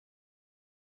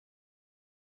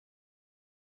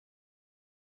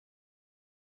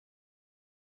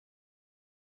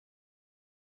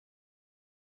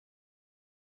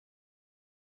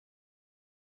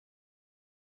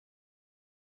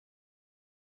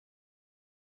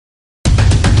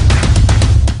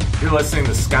You're listening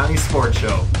to Sconni Sports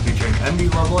Show, featuring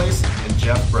MD Lovelace and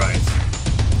Jeff Bryce.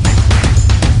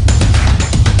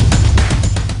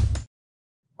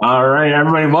 All right,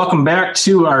 everybody, welcome back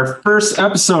to our first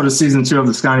episode of Season 2 of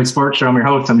the Sconni Sports Show. I'm your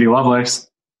host, MD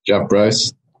Lovelace. Jeff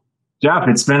Bryce. Jeff,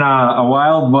 it's been a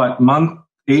wild, month,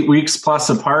 8 weeks plus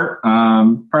apart.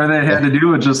 Part of that had to do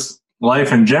with just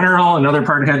life in general. Another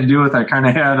part had to do with I kind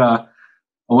of had a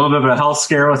little bit of a health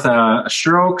scare with a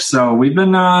stroke. So we've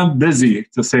been busy,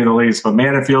 to say the least. But,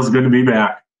 man, it feels good to be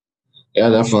back. Yeah,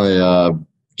 definitely.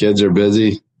 Kids are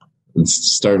busy. It's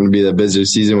starting to be the busier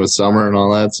season with summer and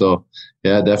all that. So,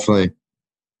 yeah, definitely.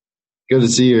 Good to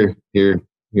see your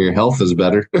health is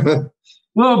better. A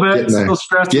little bit. Still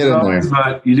stressed,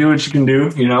 but you do what you can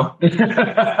do, you know.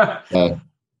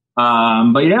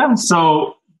 But, yeah,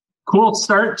 so – cool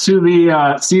start to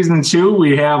the Season 2.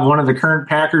 We have one of the current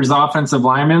Packers offensive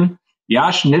linemen,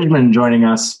 Yosh Nijman, joining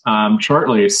us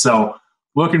shortly. So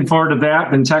looking forward to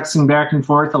that. Been texting back and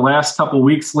forth the last couple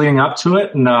weeks leading up to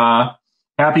it. And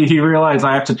happy he realized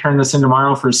I have to turn this in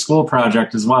tomorrow for a school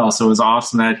project as well. So it was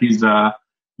awesome that he's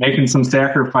making some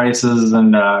sacrifices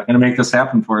and going to make this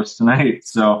happen for us tonight.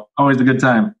 So always a good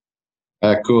time.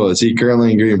 Cool. Is he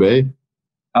currently in Green Bay?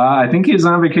 I think he's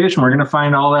on vacation. We're going to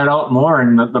find all that out more.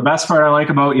 And the best part I like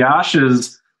about Yosh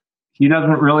is he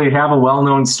doesn't really have a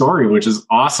well-known story, which is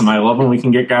awesome. I love when we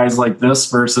can get guys like this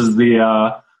versus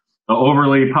the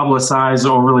overly publicized,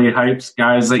 overly hyped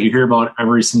guys that you hear about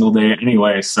every single day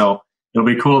anyway. So it'll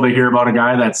be cool to hear about a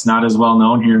guy that's not as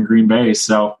well-known here in Green Bay.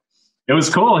 So it was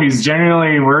cool. He's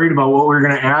genuinely worried about what we're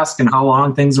going to ask and how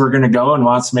long things were going to go and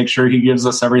wants to make sure he gives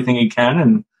us everything he can.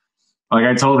 And like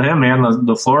I told him, man,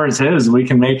 the floor is his. We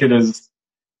can make it as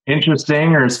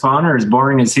interesting or as fun or as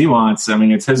boring as he wants. I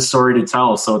mean, it's his story to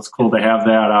tell, so it's cool to have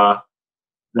that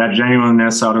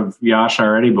genuineness out of Yosh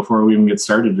already before we even get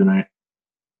started tonight.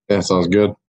 Yeah, sounds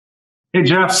good. Hey,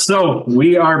 Jeff, so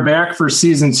we are back for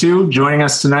Season 2. Joining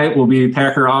us tonight will be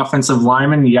Packer offensive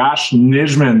lineman Yosh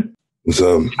Nijman. What's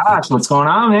up? Josh, what's going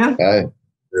on, man? Hey.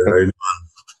 Yeah, how you doing?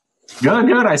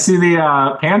 Good. I see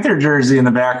the Panther jersey in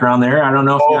the background there. I don't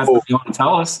know if you want to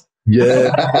tell us. Yeah.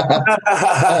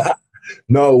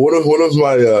 No, one of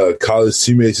my college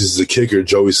teammates is a kicker,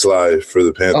 Joey Sly, for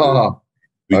the Panthers. Oh,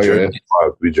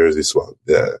 We jersey swap.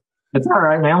 Yeah. It's all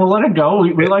right, man. We'll let it go.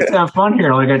 We like to have fun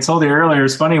here. Like I told you earlier,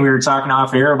 it's funny. We were talking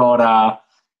off air about,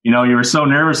 you were so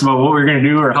nervous about what we were going to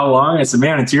do or how long. I said,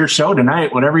 man, it's your show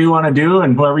tonight. Whatever you want to do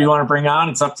and whoever you want to bring on,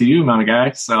 it's up to you, my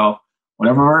guy. So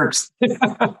whatever works.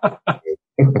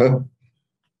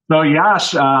 So,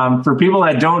 Yosh, for people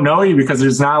that don't know you, because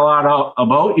there's not a lot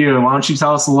about you, why don't you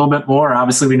tell us a little bit more?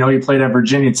 Obviously, we know you played at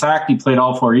Virginia Tech. You played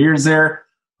all 4 years there,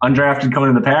 undrafted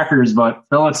coming to the Packers. But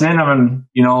fill us in on,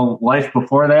 life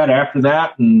before that, after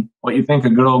that, and what you think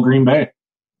of good old Green Bay.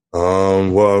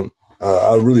 Well,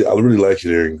 I really like it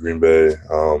here in Green Bay.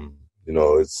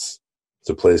 It's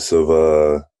a place of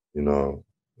a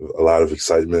lot of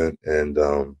excitement, and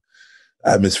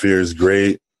atmosphere is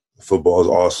great. Football is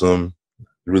awesome.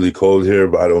 Really cold here,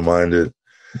 but I don't mind it.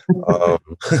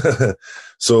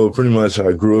 So pretty much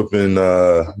I grew up in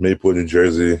Maplewood, New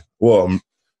Jersey. Well,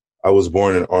 I was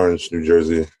born in Orange, New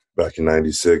Jersey back in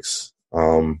 96.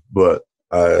 But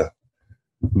I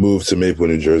moved to Maplewood,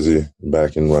 New Jersey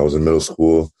back when I was in middle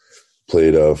school.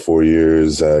 Played 4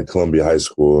 years at Columbia High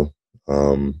School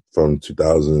from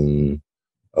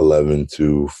 2011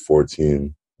 to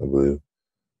 14, I believe.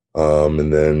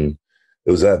 And then it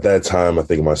was at that time, I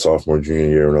think my sophomore, junior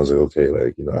year, when I was like, okay,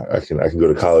 I can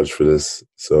go to college for this.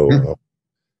 So, I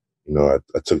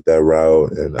took that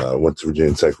route and went to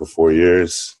Virginia Tech for 4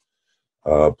 years.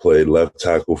 Played left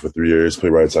tackle for 3 years,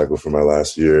 played right tackle for my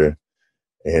last year.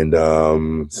 And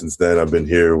since then, I've been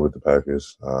here with the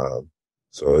Packers.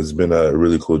 So it's been a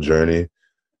really cool journey.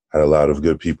 Had a lot of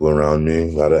good people around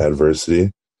me, a lot of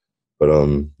adversity. But,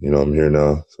 I'm here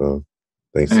now. So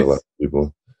thanks to a lot of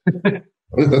people.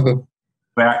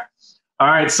 Back. All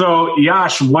right. So,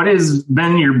 Yosh, what has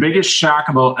been your biggest shock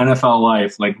about NFL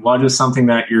life? Like, what is something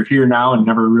that you're here now and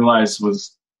never realized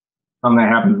was something that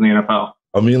happens in the NFL?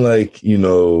 I mean,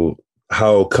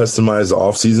 how customized the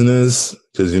offseason is.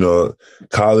 Because,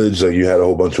 college, you had a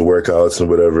whole bunch of workouts and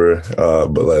whatever.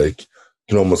 But, you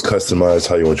can almost customize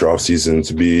how you want your offseason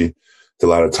to be. It's a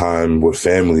lot of time with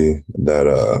family that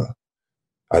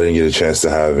I didn't get a chance to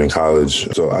have in college.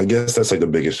 So I guess that's the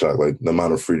biggest shock, the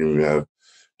amount of freedom you have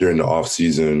during the off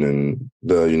season and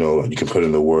you can put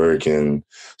in the work and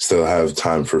still have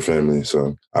time for family.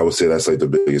 So I would say that's the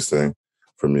biggest thing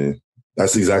for me.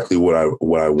 That's exactly what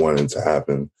I wanted to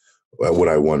happen, what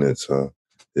I wanted. So,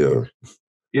 yeah.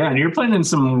 Yeah, and you're playing in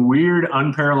some weird,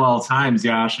 unparalleled times,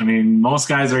 Yosh. I mean, most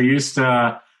guys are used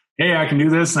to hey, I can do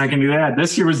this and I can do that.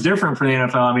 This year was different for the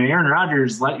NFL. I mean, Aaron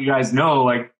Rodgers let you guys know,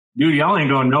 like, dude, y'all ain't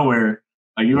going nowhere.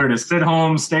 Like, you are to sit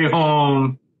home, stay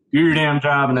home, do your damn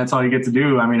job, and that's all you get to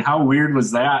do. I mean, how weird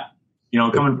was that? You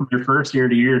know, coming from your first year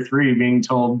to year 3, being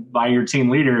told by your team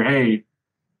leader, hey,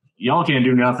 y'all can't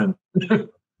do nothing.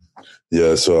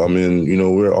 Yeah, so, I mean, you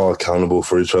know, we're all accountable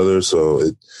for each other, so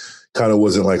it kind of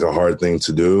wasn't like a hard thing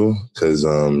to do because,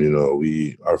 you know,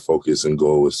 our focus and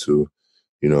goal was to,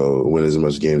 you know, win as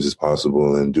much games as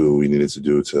possible and do what we needed to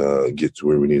do to get to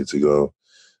where we needed to go.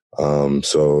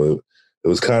 So it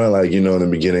was kind of like, you know, in the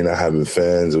beginning, not having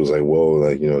fans, it was like, whoa,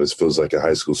 like, you know, this feels like a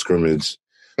high school scrimmage,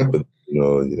 but, you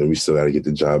know, we still got to get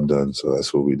the job done. So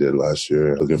that's what we did last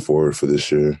year. Looking forward for this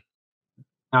year.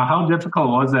 Now, how difficult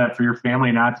was that for your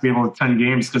family not to be able to attend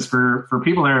games? Because for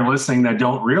people that are listening that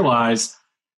don't realize,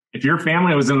 if your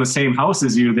family was in the same house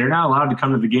as you, they're not allowed to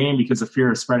come to the game because of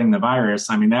fear of spreading the virus.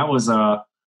 I mean, that was a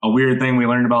weird thing we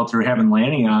learned about through having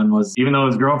Lanny on, was even though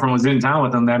his girlfriend was in town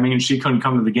with him, that means she couldn't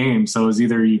come to the game. So it was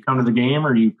either you come to the game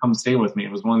or you come stay with me.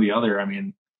 It was one or the other. I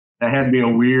mean, that had to be a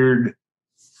weird,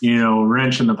 you know,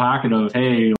 wrench in the pocket of,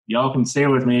 hey, y'all can stay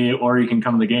with me or you can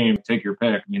come to the game. Take your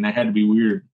pick. I mean, that had to be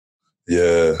weird.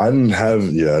 Yeah, I didn't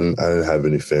have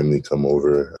any family come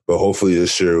over, but hopefully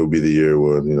this year will be the year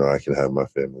where, you know, I can have my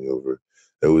family over.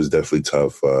 It was definitely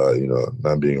tough, you know,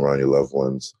 not being around your loved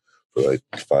ones for like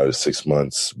 5 to 6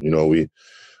 months. You know, we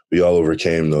all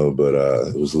overcame though, but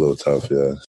it was a little tough.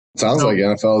 Yeah. Sounds like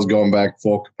NFL is going back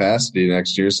full capacity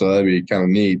next year, so that'd be kind of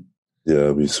neat. Yeah,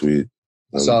 it'd be sweet.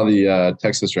 I saw the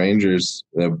Texas Rangers,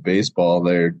 the baseball,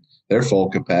 they're full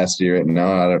capacity right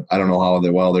now. I don't know how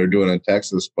well they're doing in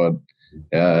Texas, but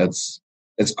yeah,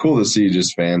 it's cool to see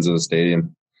just fans in the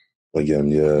stadium. Again,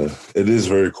 yeah, it is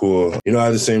very cool. You know,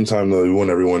 at the same time, though, we want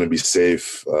everyone to be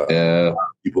safe. Yeah.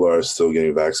 People are still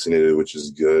getting vaccinated, which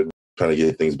is good. Trying to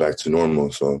get things back to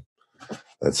normal. So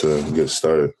that's a good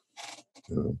start.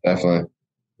 You know. Definitely.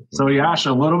 So, Yosh,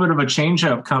 a little bit of a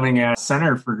change-up coming at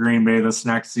center for Green Bay this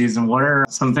next season. What are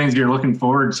some things you're looking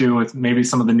forward to with maybe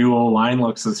some of the new O-line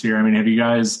looks this year? I mean, have you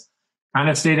guys kind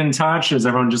of stayed in touch? Is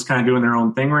everyone just kind of doing their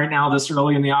own thing right now this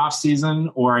early in the offseason?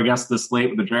 Or I guess this late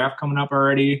with the draft coming up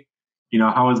already? You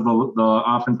know, how is the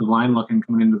offensive line looking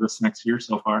coming into this next year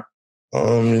so far?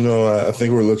 You know, I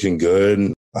think we're looking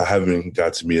good. I haven't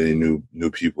got to meet any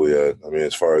new people yet. I mean,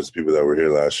 as far as people that were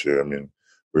here last year, I mean,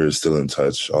 we're still in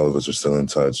touch. All of us are still in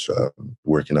touch,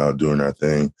 working out, doing our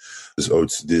thing. This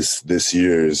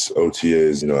year's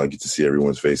OTAs, you know, I get to see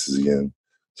everyone's faces again.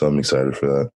 So I'm excited for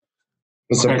that.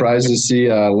 I'm surprised to see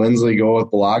Lindsley go with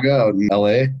Balaga out in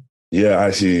LA. Yeah,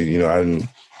 actually, you know,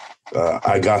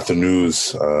 I got the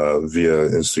news via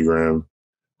Instagram.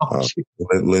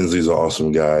 Lindsley's an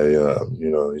awesome guy. You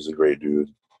know, he's a great dude.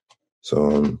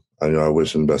 So I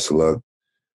wish him best of luck.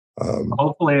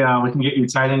 Hopefully we can get you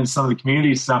tied into some of the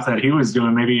community stuff that he was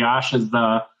doing. Maybe Yosh is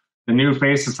the new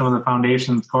face of some of the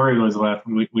foundations Corey was with.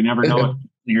 We never know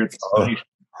here at the foundation.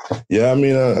 Yeah, I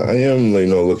mean, I am, you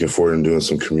know, looking forward to doing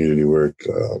some community work.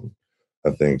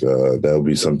 I think that'll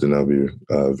be something that'll be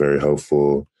very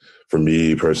helpful for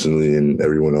me personally and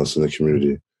everyone else in the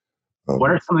community.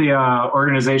 What are some of the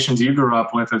organizations you grew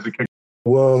up with as a kid?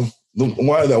 Well, the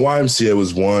YMCA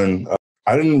was one.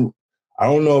 I don't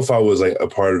know if I was like a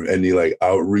part of any like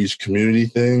outreach community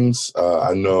things.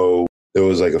 I know there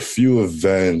was like a few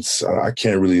events. I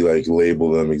can't really like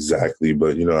label them exactly,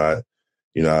 but you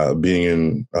know, being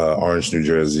in Orange, New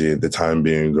Jersey at the time,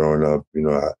 growing up, you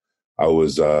know,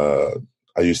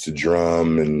 I used to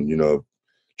drum and, you know,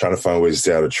 trying to find ways to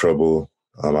stay out of trouble.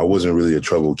 I wasn't really a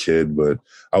trouble kid, but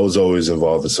I was always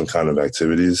involved in some kind of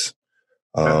activities.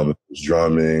 It was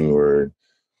drumming or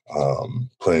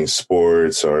playing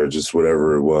sports or just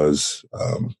whatever it was.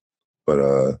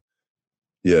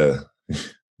 Yeah.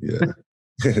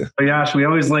 But Yosh, we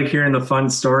always like hearing the fun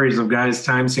stories of guys'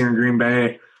 times here in Green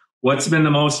Bay. What's been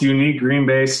the most unique Green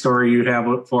Bay story you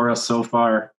have for us so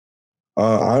far?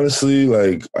 Honestly,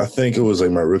 like, I think it was like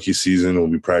my rookie season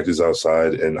when we practiced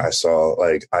outside and I saw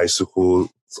like icicles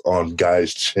on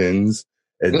guys' chins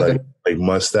and like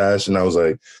mustache. And I was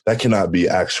like, that cannot be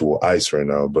actual ice right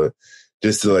now. But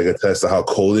just to like attest to how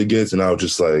cold it gets. And I was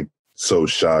just like so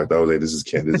shocked. I was like, this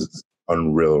is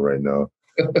unreal right now.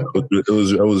 It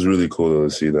was really cool to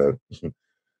see that.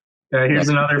 Yeah, here's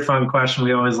another fun question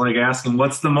we always like asking.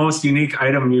 What's the most unique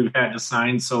item you've had to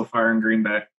sign so far in Green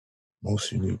Bay?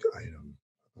 Most unique item?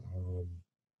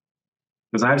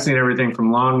 Because I've seen everything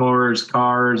from lawnmowers,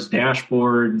 cars,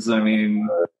 dashboards, I mean,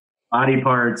 body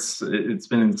parts. It's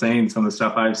been insane, some of the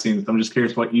stuff I've seen. So I'm just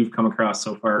curious what you've come across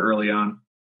so far early on.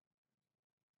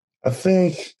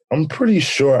 I'm pretty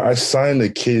sure I signed the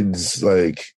kids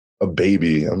like a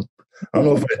baby. I don't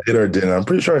know if I did or didn't. I'm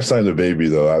pretty sure I signed a baby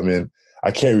though. I mean,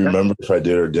 I can't remember if I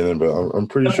did or didn't, but I'm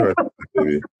pretty sure I signed a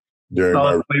baby during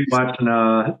my watching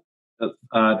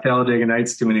Talladega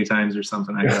Nights too many times or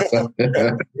something, I guess.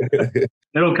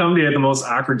 It'll come to you at the most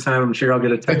awkward time. I'm sure I'll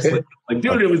get a text like,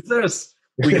 dude, it was this.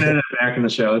 We can edit it back in the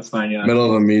show. It's fine, yeah. Middle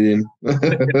of a meeting.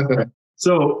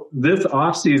 So this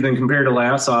offseason compared to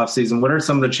last offseason, what are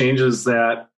some of the changes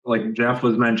that, like Jeff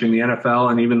was mentioning, the NFL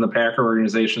and even the Packer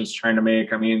organization is trying to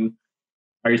make? I mean,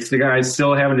 are you guys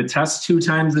still having to test 2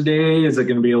 times a day? Is it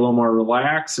going to be a little more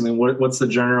relaxed? I mean, what's the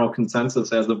general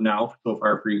consensus as of now so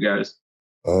far for you guys?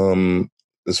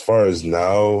 As far as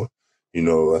now, you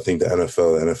know, I think the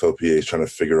NFL, the NFLPA is trying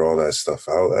to figure all that stuff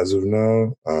out as of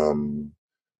now.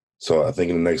 So I think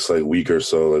in the next week or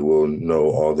so, we'll know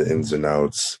all the ins and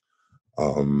outs.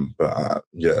 But I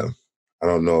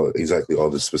don't know exactly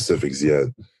all the specifics yet.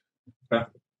 Okay.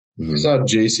 I saw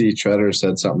JC Treader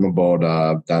said something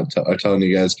about telling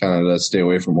you guys kind of to stay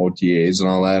away from OTAs and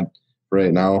all that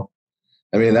right now.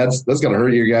 I mean, that's gonna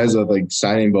hurt you guys with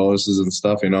signing bonuses and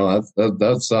stuff. You know,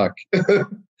 that suck.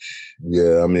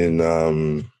 Yeah, I mean,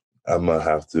 I'm gonna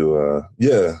have to.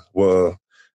 Well,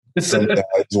 some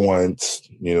guys want,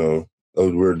 you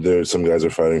know, some guys are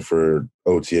fighting for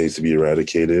OTAs to be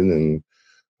eradicated, and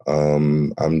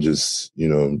I'm just, you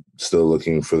know, still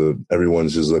looking for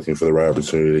everyone's just looking for the right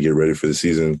opportunity to get ready for the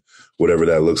season, whatever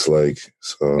that looks like.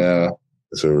 So yeah,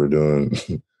 that's what we're doing.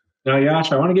 Now,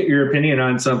 Yosh, I want to get your opinion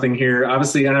on something here.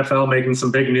 Obviously, NFL making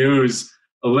some big news,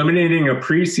 eliminating a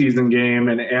preseason game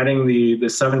and adding the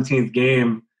 17th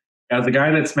game. As a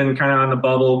guy that's been kind of on the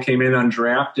bubble, came in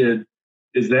undrafted,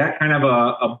 is that kind of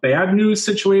a bad news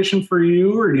situation for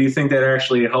you, or do you think that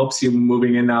actually helps you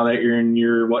moving in now that you're in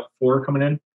year, 4 coming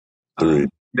in? 3.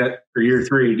 For year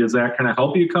 3, does that kind of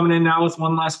help you coming in now with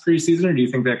one last preseason, or do you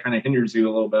think that kind of hinders you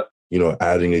a little bit? You know,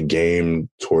 adding a game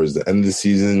towards the end of the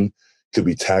season could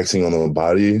be taxing on the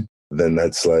body. Then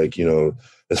that's you know,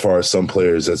 as far as some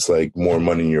players, that's more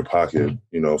money in your pocket,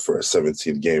 you know, for a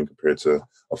 17th game compared to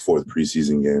a 4th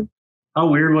preseason game. How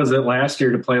weird was it last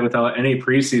year to play without any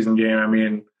preseason game? I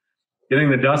mean, getting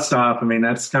the dust off, I mean,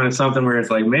 that's kind of something where it's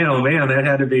man, oh man, that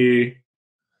had to be,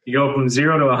 you go from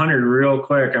 0 to 100 real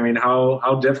quick. I mean,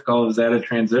 how difficult is that a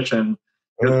transition?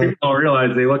 Because people don't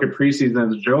realize, they look at preseason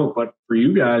as a joke, but for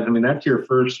you guys, I mean, that's your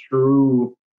first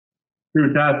true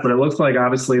test. But it looks like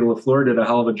obviously LaFleur did a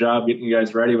hell of a job getting you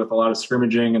guys ready with a lot of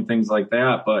scrimmaging and things like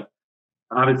that. But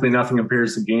obviously nothing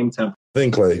compares to game tempo. I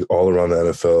think all around the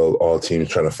NFL, all teams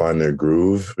trying to find their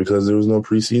groove because there was no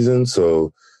preseason.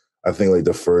 So I think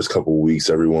the first couple of weeks,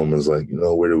 everyone was you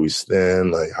know, where do we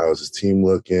stand? How's this team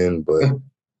looking? But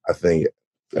I think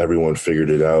everyone figured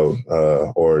it out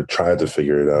or tried to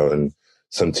figure it out. And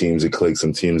some teams it clicked,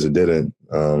 some teams it didn't.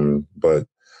 But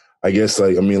I guess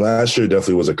last year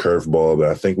definitely was a curveball, but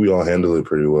I think we all handled it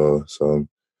pretty well. So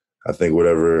I think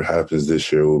whatever happens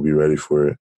this year, we'll be ready for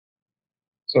it.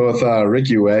 So with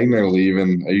Ricky Wagner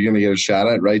leaving, are you going to get a shot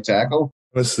at right tackle?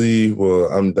 Honestly, well,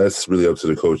 that's really up to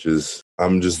the coaches.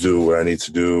 I'm just doing what I need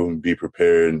to do, be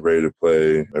prepared, ready to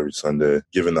play every Sunday,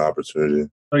 given the opportunity.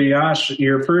 So, Yosh,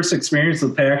 your first experience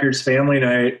with Packers Family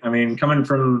Night, I mean, coming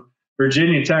from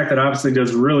Virginia Tech, that obviously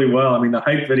does really well. I mean, the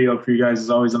hype video for you guys is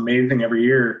always amazing every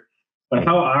year. But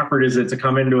how awkward is it to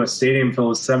come into a stadium filled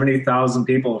with 70,000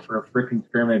 people for a freaking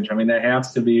scrimmage? I mean, that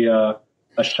has to be a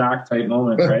shock type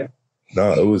moment, right?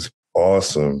 No, it was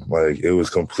awesome. It was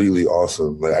completely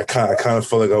awesome. I kind of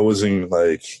felt like I was in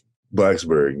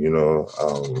Blacksburg, you know.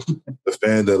 The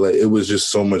fan that it was just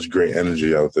so much great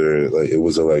energy out there. It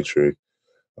was electric.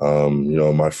 You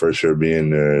know, my first year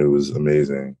being there, it was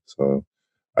amazing. So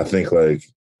I think I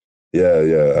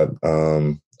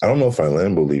don't know if I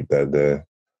Lambeau leaped that day.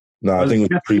 No, I think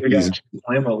it was preseason.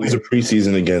 It was a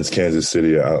preseason against Kansas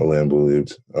City at Lambeau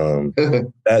leaped.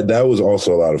 That was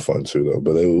also a lot of fun too, though.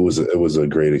 But it was a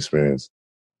great experience.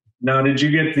 Now, did you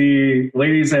get the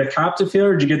ladies that cop to feel,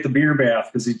 or did you get the beer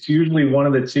bath? Because it's usually one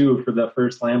of the two for the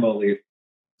first Lambeau leap.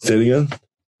 Say it again.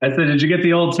 I said, did you get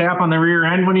the old tap on the rear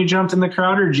end when you jumped in the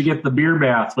crowd, or did you get the beer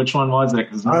bath? Which one was it?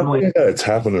 Because normally I got a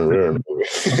tap on the rear end.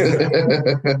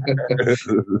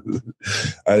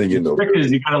 I didn't get no. The trick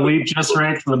is you got to leap just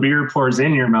right so the beer pours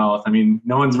in your mouth. I mean,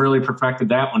 no one's really perfected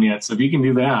that one yet. So if you can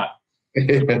do that,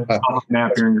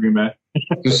 nap here in Green Bay.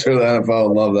 Sure, the NFL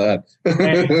would love that.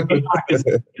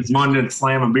 It's one to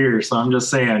slam a beer. So I'm just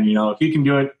saying, you know, if you can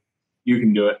do it, you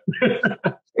can do it.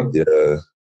 Yeah.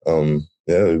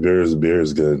 Yeah, beer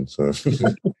is good. So.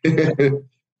 Do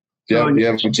you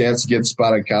have a chance to get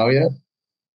Spotted Cow yet?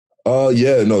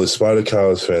 Yeah, no, the Spotted Cow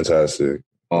is fantastic.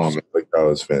 Oh, man. Spotted Cow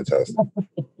is fantastic.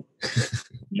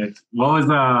 What was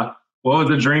What was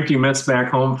the drink you missed back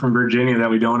home from Virginia that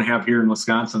we don't have here in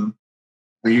Wisconsin?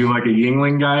 Are you like a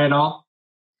Yingling guy at all?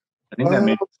 I think that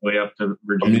made its way up to I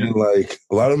Virginia. mean, like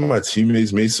a lot of my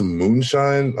teammates made some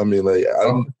moonshine. I mean, like I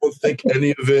don't think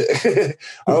any of it.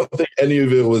 I don't think any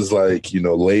of it was like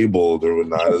labeled or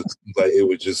whatnot. Like it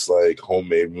was just like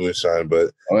homemade moonshine,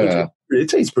 but it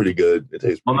tastes pretty good. It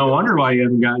tastes. Well, no wonder why you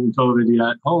haven't gotten COVID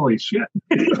yet. Holy shit!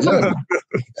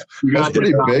 That's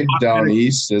pretty big down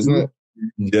east, isn't it?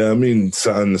 Yeah, I mean,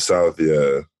 in the South,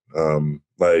 yeah.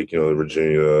 Like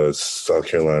Virginia, South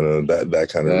Carolina, that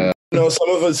kind of. Some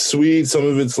of it's sweet, some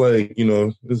of it's like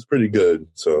it's pretty good.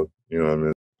 So what I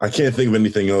mean, I can't think of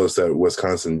anything else that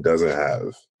Wisconsin doesn't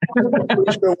have.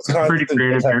 Wisconsin pretty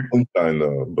creative here. Sunshine,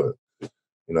 though, but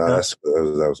that's what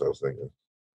I was thinking.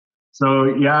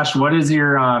 So, Yosh, what is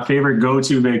your favorite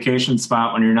go-to vacation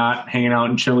spot when you're not hanging out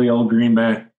in chilly old Green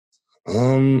Bay?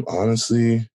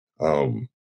 Honestly, I'm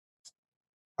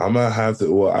gonna have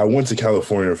to. Well, I went to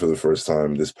California for the first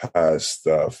time this past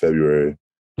February.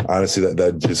 Honestly,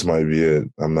 that just might be it.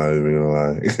 I'm not even gonna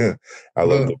lie. I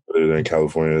love the weather in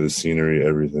California, the scenery,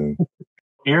 everything.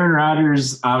 Aaron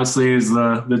Rodgers obviously is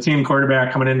the team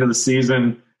quarterback coming into the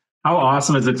season. How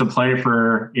awesome is it to play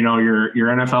for your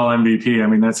NFL MVP? I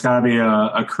mean, that's got to be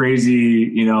a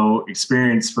crazy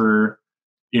experience for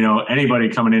anybody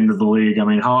coming into the league. I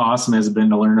mean, how awesome has it been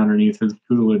to learn underneath his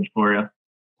tutelage for you?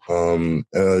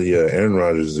 Yeah, Aaron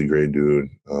Rodgers is a great dude.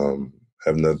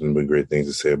 Have nothing but great things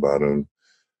to say about him.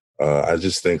 I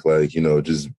just think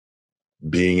just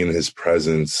being in his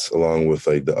presence along with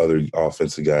like the other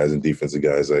offensive guys and defensive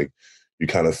guys, like you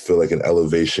kind of feel like an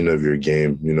elevation of your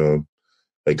game,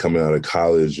 like coming out of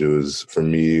college, it was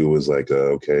like,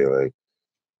 okay, like,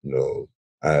 you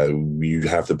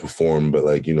have to perform, but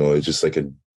like, it's just like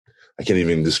I can't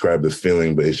even describe the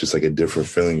feeling, but it's just like a different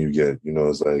feeling you get,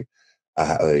 it's like,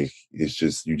 it's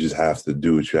just, you just have to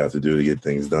do what you have to do to get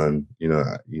things done.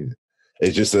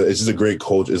 It's just a great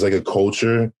culture. It's like a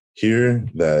culture here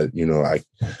that, I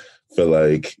feel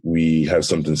like we have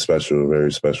something special,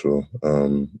 very special.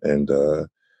 And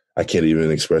I can't even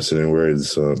express it in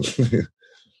words. So,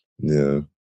 yeah.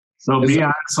 So be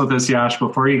honest with us, Yosh.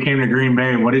 Before you came to Green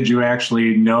Bay, what did you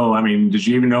actually know? I mean, did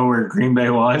you even know where Green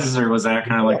Bay was, or was that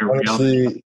kind of like a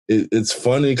reality? It's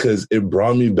funny because it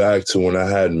brought me back to when I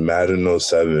had Madden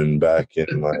 07 back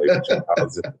in like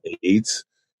 2008.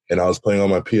 And I was playing on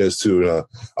my PS2, and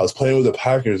I was playing with the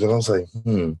Packers, and I was like,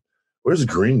 where's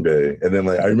Green Bay? And then,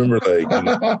 like, I remember, like,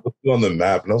 looking on the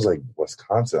map, and I was like,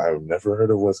 Wisconsin? I've never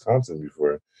heard of Wisconsin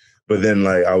before. But then,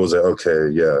 like, I was like,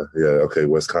 okay, okay,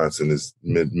 Wisconsin is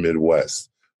Midwest,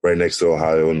 right next to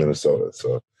Ohio and Minnesota.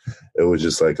 So it was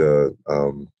just like how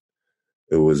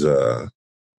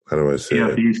do I say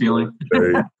it? Yeah, feeling.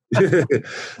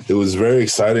 It was very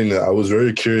exciting. I was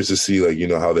very curious to see, like,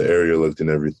 how the area looked and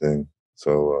everything.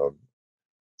 So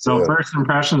First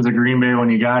impressions of Green Bay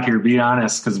when you got here, be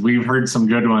honest, because we've heard some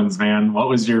good ones, man. What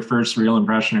was your first real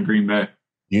impression of Green Bay?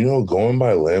 Going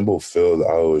by Lambeau Field,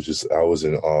 I was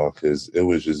in awe because it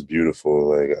was just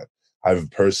beautiful. Like, I've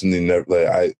personally never,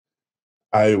 like,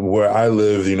 where I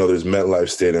live, there's MetLife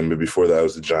Stadium, but before that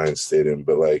was the Giants Stadium.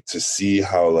 But like to see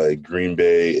how like Green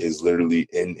Bay is literally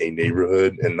in a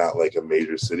neighborhood and not like a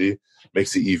major city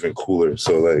makes it even cooler.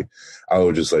 So like I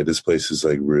was just like, this place is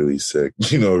like really sick,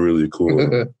 really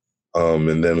cool.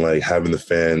 And then like having the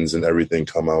fans and everything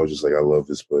come out, I was just like, I love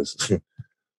this place.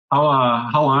 How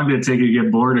long did it take you to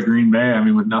get bored of Green Bay? I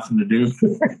mean, with nothing to do.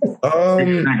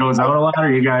 That goes out a lot,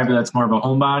 or you guy that's more of a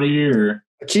homebody, or?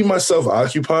 I keep myself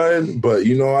occupied, but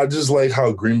I just like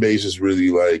how Green Bay is just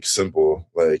really like simple,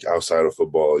 like outside of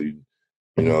football.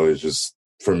 It's just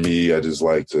for me. I just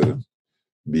like to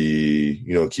be,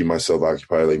 keep myself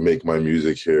occupied, like make my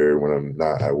music here when I'm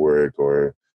not at work,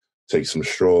 or take some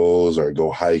strolls, or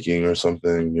go hiking or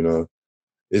something.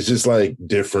 It's just like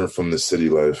different from the city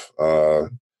life.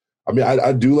 I mean,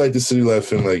 I do like the city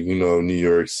life in like New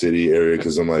York City area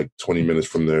because I'm like 20 minutes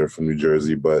from there, from New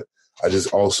Jersey, but I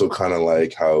just also kind of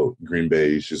like how Green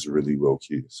Bay is just really low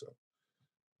key. So,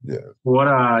 yeah. What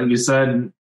you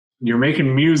said you're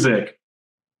making music.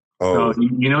 Oh, so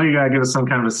you got to give us some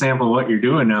kind of a sample of what you're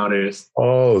doing nowadays.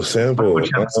 Oh, sample.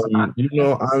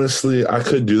 Honestly, I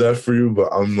could do that for you, but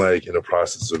I'm like in the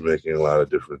process of making a lot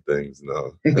of different things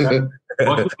now.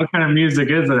 What kind of music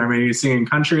is it? I mean, are you singing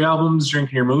country albums,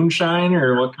 drinking your moonshine,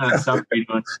 or what kind of stuff are you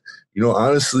doing?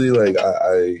 Honestly, like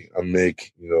I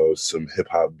make, some hip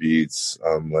hop beats.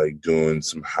 I'm like doing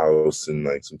some house and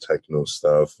like some techno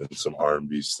stuff and some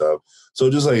R&B stuff. So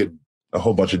just like a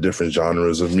whole bunch of different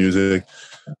genres of music.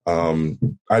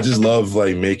 I just love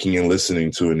like making and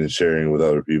listening to it and sharing with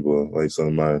other people, like some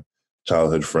of my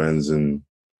childhood friends and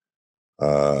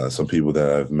some people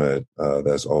that I've met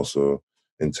that's also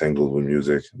entangled with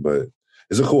music. But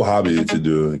it's a cool hobby to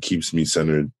do. It keeps me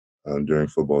centered during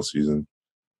football season.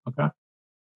 Okay.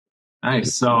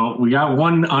 Nice. So we got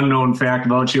one unknown fact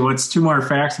about you. What's two more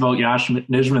facts about Yosh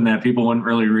Nijman that people wouldn't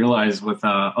really realize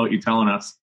without you telling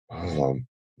us? I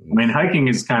mean, hiking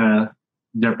is kind of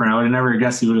different. I would have never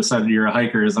guessed you would have said you're a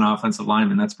hiker as an offensive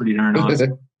lineman. That's pretty darn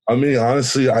awesome. I mean,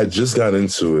 honestly, I just got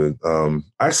into it.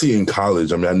 Actually, in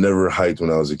college. I mean, I never hiked when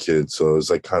I was a kid, so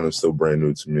it's like kind of still brand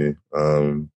new to me.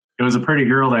 It was a pretty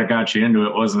girl that got you into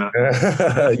it, wasn't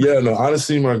it? Yeah, no,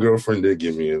 honestly, my girlfriend did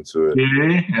get me into it.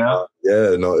 Yeah.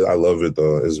 Yeah, no, I love it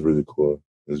though. It's really cool.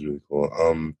 Did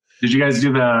you guys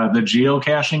do the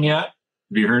geocaching yet? Have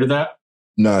you heard of that?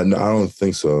 No, I don't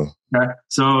think so. Okay.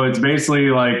 So it's basically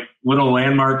like little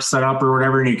landmarks set up or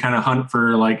whatever, and you kind of hunt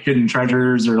for like hidden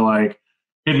treasures or like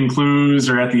hidden clues,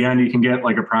 or at the end you can get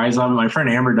like a prize of it. My friend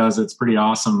Amber does it. It's pretty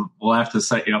awesome. We'll have to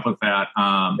set you up with that.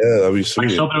 Yeah, that'd be sweet.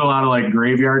 Like she'll do a lot of like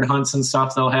graveyard hunts and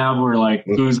stuff they'll have where like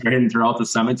clues are hidden throughout the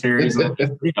cemeteries.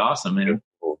 It's pretty awesome, man.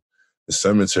 The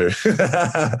cemetery.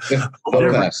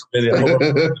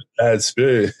 Bad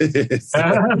spirit.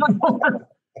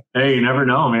 Hey, you never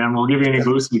know, man. We'll give you any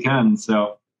boost we can.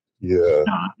 So yeah.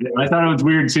 I thought it was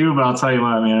weird too, but I'll tell you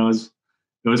what, man, it was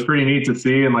pretty neat to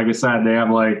see. And like I said, they have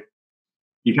like,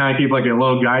 you kind of keep like a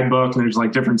little guidebook and there's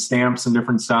like different stamps and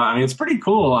different stuff. I mean, it's pretty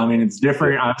cool. I mean, it's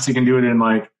different. Obviously you can do it in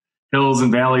like hills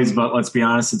and valleys, but let's be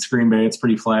honest, it's Green Bay. It's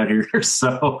pretty flat here.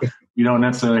 So you don't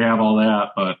necessarily have all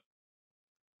that, but.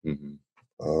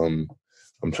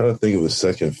 I'm trying to think of a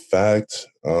second fact.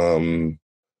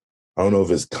 I don't know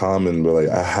if it's common, but like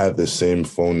I had the same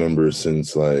phone number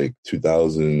since like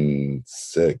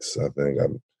 2006. I think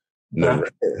I've never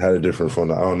had a different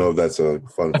phone. I don't know if that's a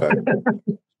fun fact.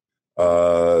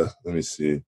 Let me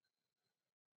see.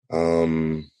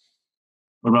 What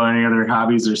about any other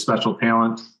hobbies or special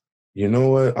talents? You know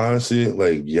what? Honestly,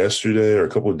 like yesterday or a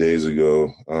couple of days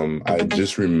ago, I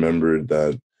just remembered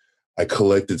that I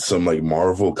collected some like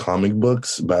Marvel comic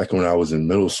books back when I was in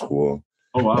middle school.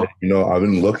 Oh, wow. And, I've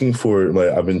been looking for, like,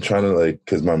 I've been trying to, like,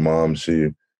 because my mom, she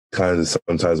kind of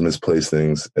sometimes misplaces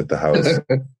things at the house.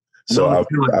 So I've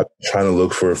been trying to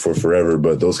look for forever.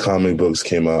 But those comic books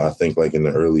came out, I think, like in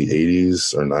the early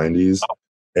 80s or 90s.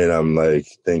 And I'm like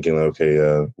thinking,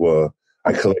 okay, well,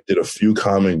 I collected a few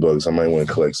comic books. I might want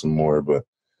to collect some more. But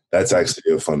that's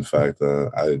actually a fun fact.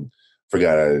 I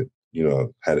forgot I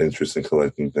had interest in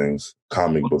collecting things,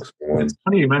 comic books. It's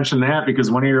funny you mentioned that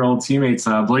because one of your old teammates,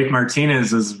 Blake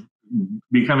Martinez, is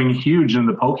becoming huge in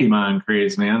the Pokemon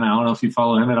craze, man. I don't know if you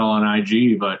follow him at all on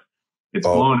IG, but it's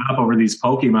blowing up over these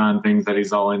Pokemon things that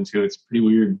he's all into. It's pretty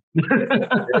weird.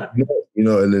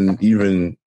 And then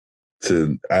even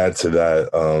to add to that,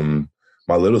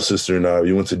 my little sister and I,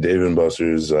 we went to Dave &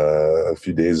 Buster's a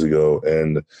few days ago,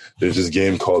 and there's this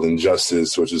game called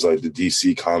Injustice, which is like the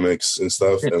DC comics and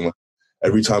stuff. And like,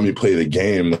 every time you play the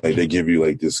game, like they give you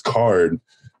like this card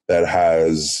that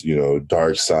has,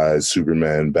 Darkseid,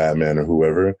 Superman, Batman, or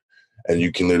whoever, and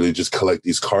you can literally just collect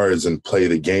these cards and play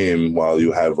the game while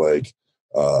you have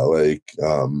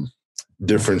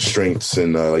different strengths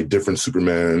and like different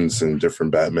Supermans and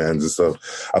different Batmans and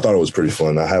stuff. I thought it was pretty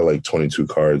fun. I had like 22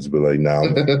 cards, but like now,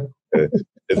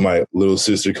 if my little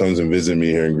sister comes and visit me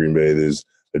here in Green Bay, there's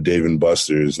a Dave &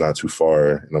 Buster's not too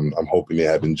far, and I'm hoping they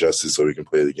have Injustice so we can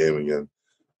play the game again.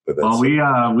 But that's we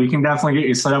can definitely get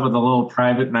you set up with a little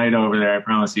private night over there. I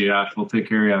promise you, Josh. We'll take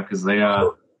care of you because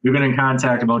we've been in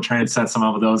contact about trying to set some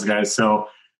up with those guys. So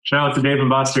shout out to Dave &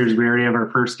 Buster's. We already have our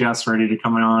first guest ready to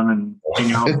come on and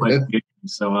hang out and play the game.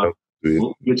 So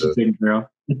we'll get you taken care of.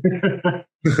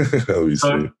 That'll be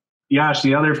sweet. Yash,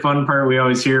 the other fun part we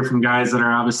always hear from guys that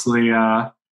are obviously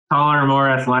taller and more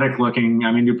athletic looking.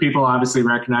 I mean, do people obviously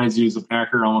recognize you as a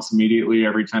Packer almost immediately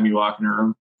every time you walk in a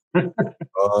room?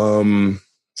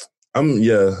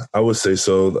 I would say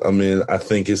so. I mean, I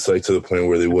think it's like to the point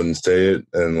where they wouldn't say it,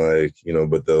 and like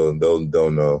but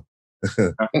they'll know.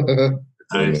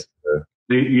 Nice.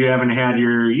 You haven't had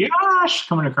your Yosh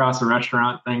coming across a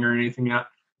restaurant thing or anything yet?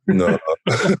 No.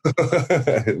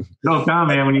 No, Tom,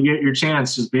 man, when you get your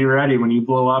chance, just be ready when you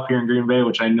blow up here in Green Bay,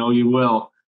 which I know you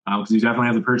will, because you definitely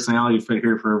have the personality to fit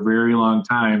here for a very long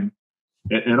time.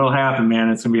 It'll happen, man.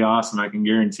 It's going to be awesome. I can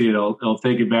guarantee it. It'll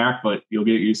take it back, but you'll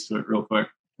get used to it real quick.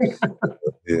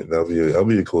 Yeah, that'll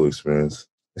be a cool experience.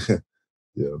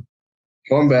 Yeah.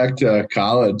 Going back to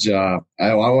college, I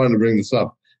wanted to bring this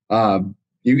up.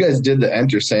 You guys did the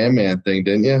Enter Sandman thing,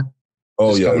 didn't you? Oh,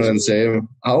 just yeah. Coming and save.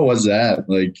 How was that?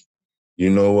 Like,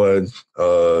 you know what?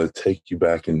 Take you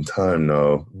back in time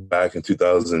now. Back in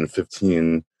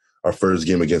 2015, our first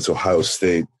game against Ohio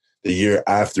State, the year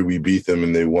after we beat them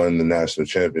and they won the national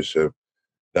championship,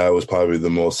 that was probably the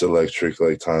most electric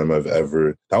time I've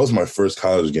ever. That was my first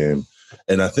college game,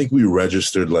 and I think we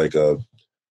registered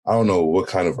I don't know what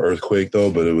kind of earthquake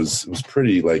though, but it was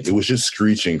pretty it was just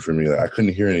screeching for me. I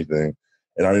couldn't hear anything.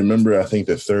 And I remember, I think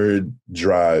the third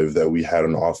drive that we had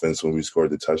on offense when we scored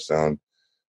the touchdown,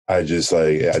 I just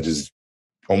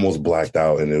almost blacked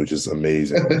out, and it was just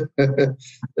amazing.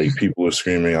 People were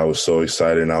screaming. I was so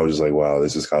excited, and I was just like, wow,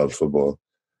 this is college football.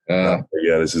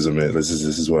 This is amazing. This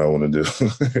is what I want to do.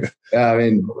 Yeah, I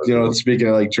mean, speaking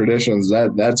of traditions,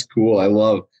 that's cool. I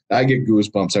get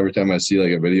goosebumps every time I see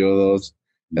a video of those.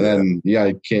 And then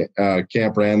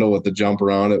Camp Randall with the jump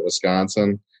around at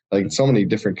Wisconsin. So many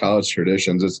different college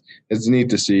traditions. It's neat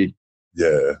to see.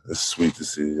 Yeah, it's sweet to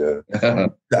see. Yeah,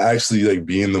 to actually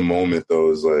be in the moment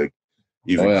though is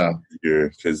even easier,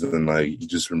 because then you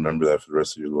just remember that for the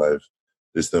rest of your life.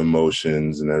 Just the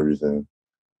emotions and everything.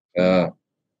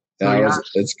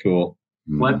 It's cool.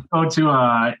 Let's go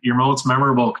to your most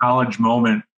memorable college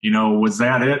moment. Was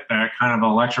that it? That kind of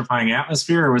electrifying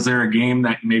atmosphere, or was there a game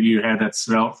that maybe you had that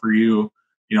stood out for you?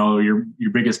 Your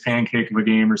biggest pancake of a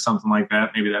game or something like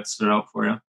that. Maybe that stood out for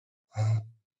you. Let's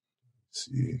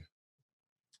see.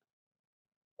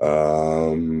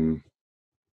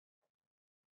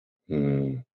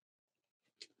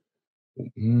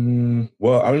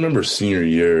 Well, I remember senior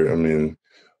year. I mean,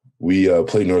 we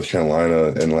played North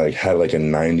Carolina and had a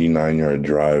 99-yard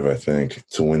drive, I think,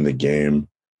 to win the game,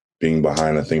 being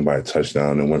behind, I think, by a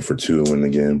touchdown, and went for 2 to win the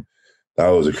game. That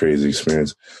was a crazy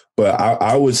experience. But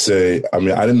I would say, I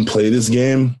mean, I didn't play this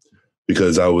game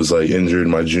because I was injured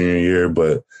my junior year,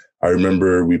 but I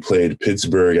remember we played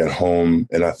Pittsburgh at home,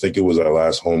 and I think it was our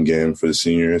last home game for the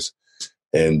seniors.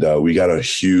 And we got a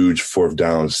huge 4th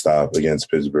down stop against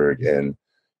Pittsburgh. And,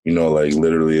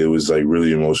 literally it was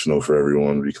really emotional for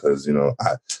everyone because,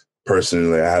 I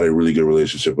personally, I had a really good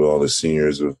relationship with all the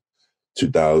seniors of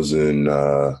 2000,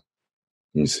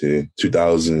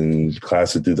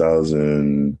 class of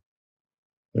 2000,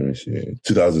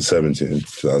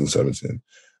 2017.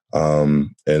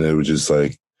 And it was just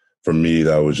for me,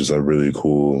 that was just a really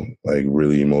cool,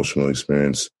 really emotional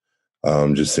experience.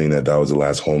 Just seeing that was the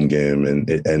last home game and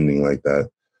it ending like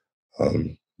that.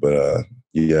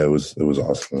 It was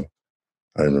awesome.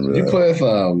 I remember that. Did you play with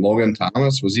Logan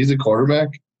Thomas? Was he the quarterback?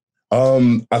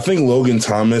 I think Logan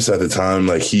Thomas at the time,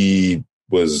 he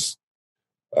was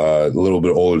a little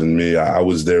bit older than me. I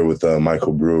was there with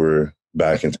Michael Brewer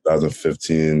back in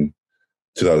 2015.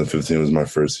 2015 was my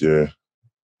first year.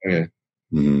 Okay.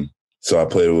 Mm-hmm. So I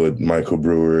played with Michael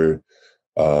Brewer,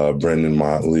 Brendan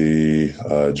Motley,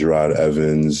 Gerard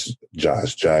Evans,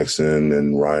 Josh Jackson,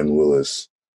 and Ryan Willis.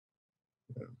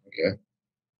 Okay.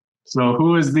 So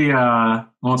who is the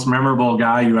most memorable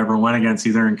guy you ever went against,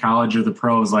 either in college or the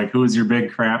pros? Who was your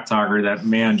big crap talker that,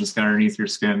 man, just got underneath your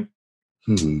skin?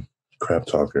 Crap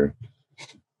talker.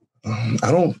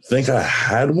 I don't think I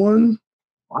had one.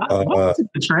 Wow.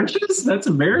 The trenches? That's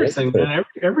embarrassing, man.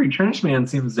 Every trench man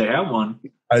seems to have one.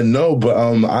 I know, but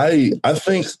I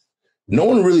think no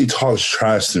one really talks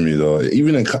trash to me though.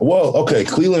 Even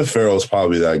Cleveland Farrell's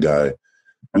probably that guy.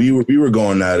 We were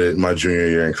going at it my junior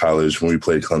year in college when we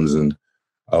played Clemson.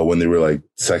 When they were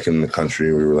second in the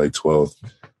country, we were 12th.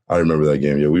 I remember that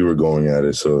game. Yeah, we were going at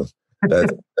it. So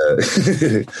that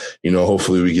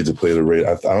hopefully we get to play the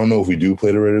Raiders. I don't know if we do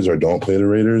play the Raiders or don't play the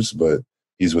Raiders, but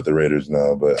he's with the Raiders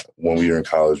now. But when we were in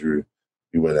college, we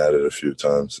went at it a few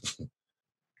times.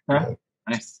 Yeah.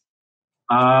 Nice.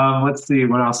 Let's see.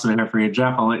 What else do I have for you?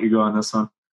 Jeff, I'll let you go on this one.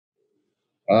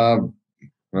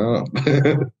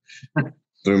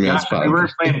 Threw me on the spot. If you were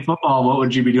playing football, what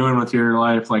would you be doing with your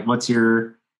life? What's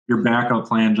your backup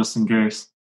plan just in case?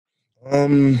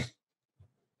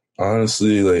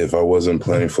 Honestly, if I wasn't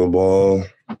playing football,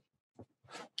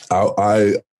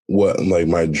 my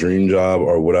dream job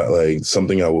or what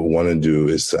something I would want to do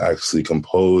is to actually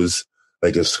compose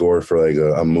a score for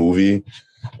a movie.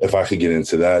 If I could get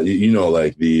into that,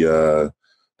 the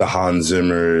Hans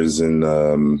Zimmers and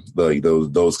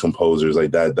those composers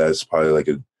that. That's probably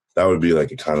that would be a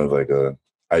kind of a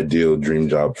ideal dream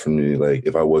job for me.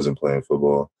 If I wasn't playing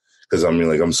football, because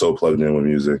I'm so plugged in with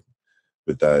music.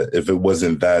 With that, if it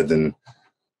wasn't that, then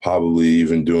probably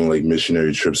even doing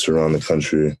missionary trips around the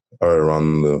country or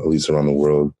at least around the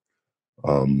world.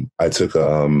 I took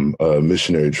a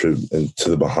missionary trip to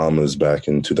the Bahamas back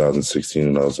in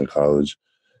 2016 when I was in college,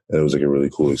 and it was a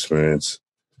really cool experience.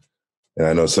 And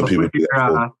I know some people do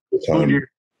that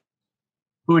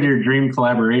who would your dream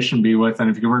collaboration be with? And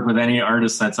if you could work with any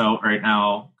artist that's out right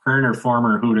now, current or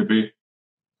former, who would it be?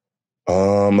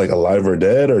 Alive or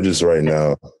dead, or just right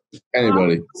now?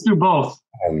 Anybody. Let's do both.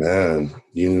 Oh man,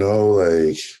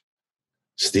 like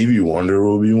Stevie Wonder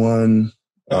will be one.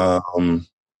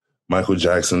 Michael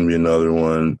Jackson would be another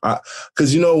one.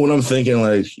 Because when I'm thinking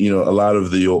like a lot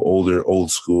of the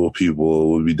old school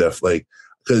people would be like,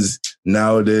 because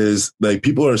nowadays like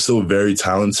people are still very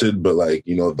talented, but like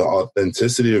the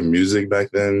authenticity of music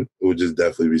back then would just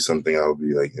definitely be something I would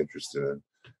be like interested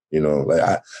in.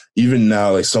 Like even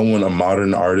now, like a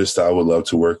modern artist I would love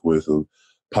to work with would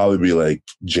probably be like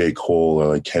J. Cole or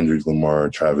like Kendrick Lamar or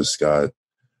Travis Scott.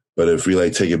 But if we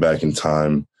like take it back in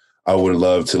time, I would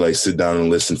love to like sit down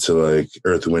and listen to like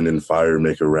Earth, Wind and Fire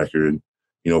make a record,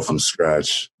 from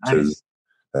scratch, because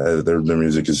their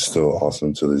music is still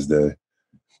awesome to this day.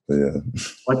 But, yeah.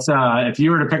 What's if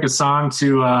you were to pick a song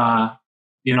to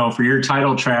for your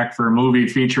title track for a movie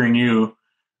featuring you?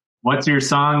 What's your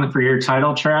song for your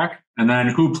title track? And then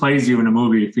who plays you in a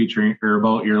movie featuring or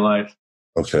about your life?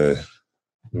 Okay.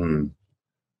 Let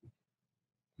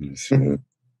me see.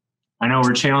 I know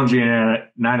we're challenging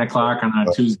at 9:00 on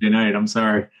a Tuesday night. I'm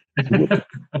sorry. I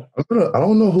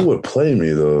don't know who would play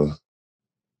me though.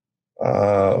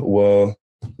 Well,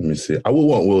 let me see. I would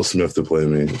want Will Smith to play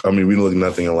me. I mean, we look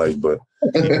nothing alike, but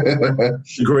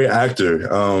great actor.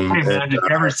 Hey man, did you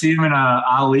ever see him in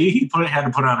Ali? He had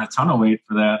to put on a ton of weight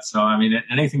for that. So I mean,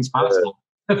 anything's possible.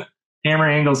 Yeah.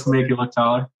 Camera angles can make you look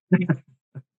taller.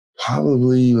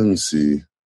 Probably. Let me see.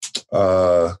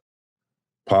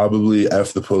 Probably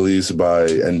F the Police by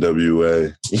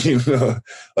NWA.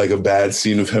 Like a bad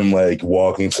scene of him like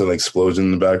walking to an explosion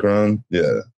in the background.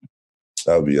 Yeah,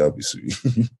 that'd be sweet.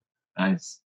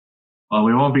 Nice. Well,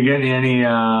 we won't be getting any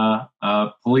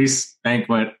police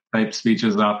banquet type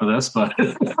speeches off of this, but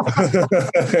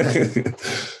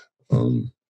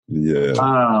yeah.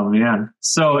 Oh man!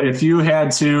 So if you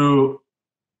had to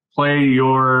play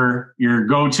your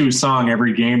go-to song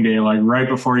every game day, like right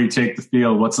before you take the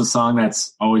field, what's the song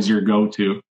that's always your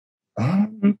go-to?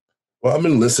 Well, I've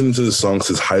been listening to the song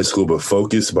since high school, but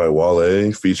Focus by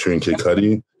Wale featuring Kid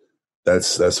Cudi,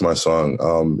 that's my song.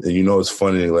 And it's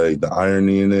funny, like the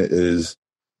irony in it is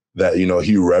that,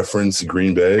 he referenced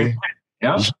Green Bay.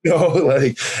 Yeah.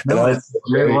 Like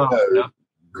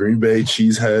Green Bay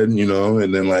Cheesehead,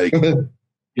 and then like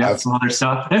some other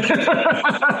stuff.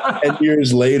 10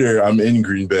 years later, I'm in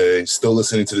Green Bay, still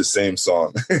listening to the same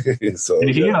song. So,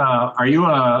 are you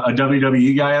a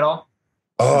WWE guy at all?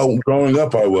 Growing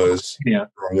up, I was. Yeah.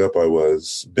 Growing up, I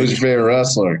was. Who's your favorite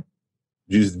wrestler?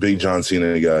 He's big John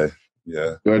Cena guy.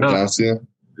 Yeah. Good John Cena?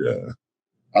 Yeah.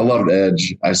 I loved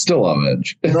Edge. I still love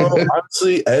Edge.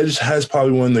 Honestly, Edge has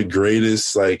probably one of the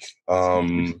greatest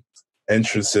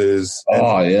entrances.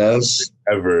 Yes.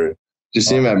 Ever. Did you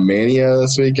see him at Mania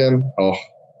this weekend? Oh.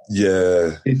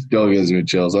 Yeah. He still gives me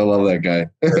chills. I love that guy.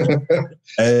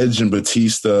 Edge and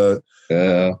Batista.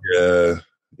 Yeah. Yeah.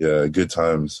 Yeah. Good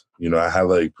times. I had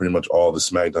like pretty much all the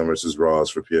SmackDown versus Raws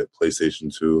for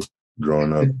PlayStation 2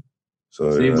 growing up.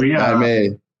 So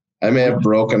I may have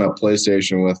broken a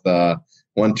PlayStation with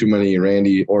one too many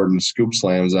Randy Orton scoop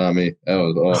slams on me. That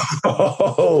was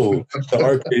the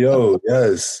RKO,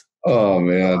 yes. Oh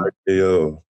man,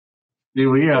 RKO. Dude,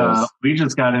 we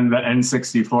just got into the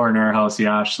N64 in our house,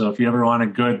 Yosh. So if you ever want a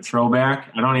good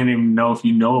throwback, I don't even know if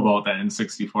you know about that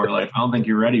N64 life. I don't think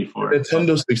you're ready for it.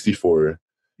 Nintendo 64.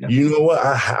 Yeah. You know what?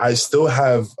 I still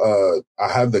have I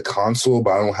have the console,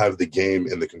 but I don't have the game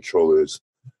and the controllers.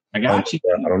 I got you.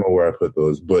 I don't know where I put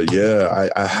those, but yeah,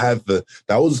 I had that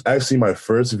was actually my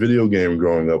first video game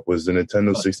growing up was the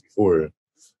Nintendo 64.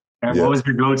 And what was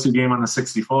your go-to game on the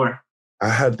 64? I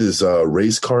had this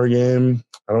race car game.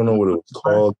 I don't know what it was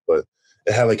called, but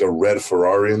it had like a red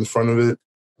Ferrari in front of it.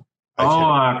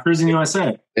 Cruising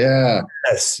USA. Yeah.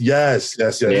 Yes. Yeah.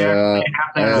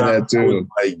 I had that too.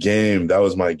 That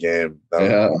was my game.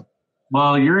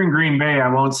 Well, you're in Green Bay. I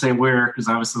won't say where because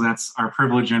obviously that's our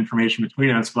privileged information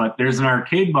between us. But there's an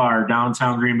arcade bar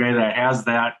downtown Green Bay that has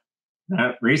that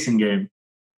racing game.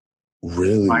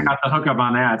 Really? So I got the hookup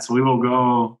on that, so we will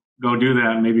go do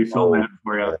that and maybe film that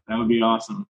for you. That would be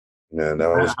awesome. Man,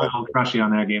 I'll crush you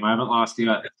on that game. I haven't lost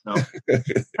yet. So you're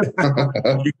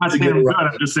not saying I'm good.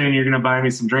 I'm just saying you're going to buy me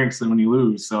some drinks when you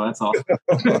lose. So that's all.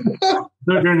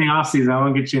 During the off season, I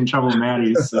won't get you in trouble with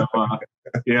Maddie's. So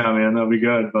yeah, man, that'll be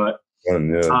good. But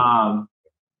all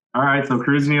right. So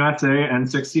Cruising USA,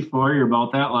 N64. You're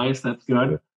about that life. That's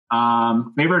good.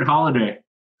 Favorite holiday?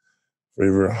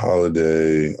 Favorite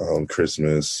holiday?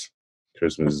 Christmas.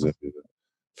 Christmas is a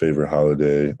favorite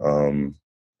holiday.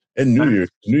 And New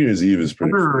Year's Eve is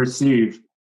pretty. Better to receive.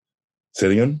 Say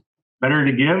it again. Better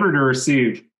to give or to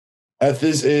receive? At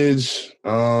this age,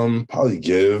 probably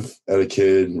give. At a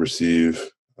kid, receive.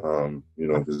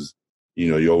 Because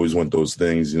you always want those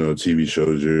things, TV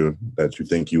shows you that you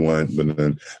think you want. But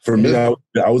then for me,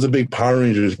 I was a big Power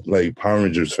Rangers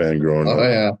fan growing up. Oh,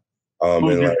 yeah.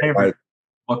 Who's your favorite?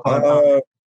 What color?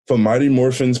 For Mighty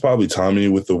Morphins, probably Tommy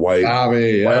with the white.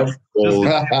 Tommy, yeah.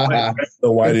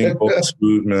 The white and gold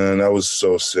suit, man. That was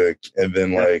so sick. And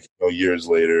then, years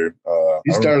later.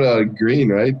 He started out green,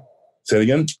 right? Say it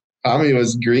again? Tommy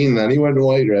was green, then he went to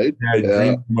white, right? Yeah,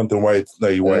 green went to white,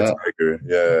 white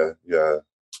tiger. Yeah.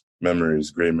 Memories,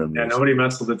 great memories. Yeah, nobody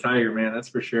messed with the tiger, man. That's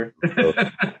for sure.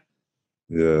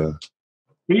 Yeah.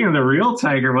 Speaking of the real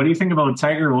Tiger, what do you think about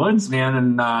Tiger Woods, man?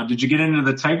 And did you get into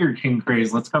the Tiger King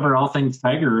craze? Let's cover all things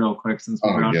Tiger real quick since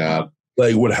we're on. Yeah.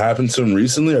 Like what happened to him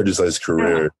recently or just his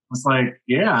career? Yeah. It's like,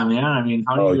 yeah, man. I mean,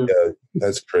 how do you... Yeah,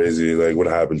 that's crazy. Like what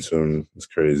happened to him is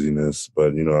craziness.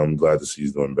 But, I'm glad to see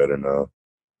he's doing better now.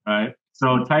 Right.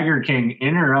 So Tiger King,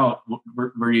 in or out?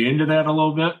 Were you into that a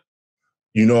little bit?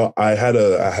 I had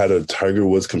a Tiger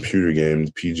Woods computer game,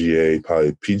 PGA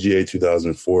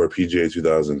 2004, PGA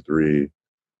 2003.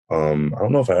 I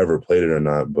don't know if I ever played it or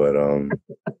not, but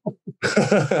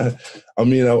I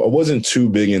mean, I wasn't too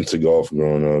big into golf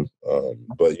growing up.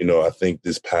 But I think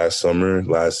this past summer,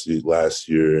 last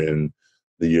year and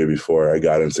the year before, I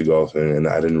got into golfing, and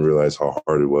I didn't realize how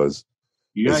hard it was.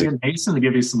 You gotta get Mason to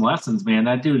give you some lessons, man.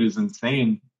 That dude is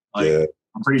insane. Yeah.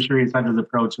 I'm pretty sure he's headed to the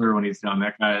pro tour when he's done.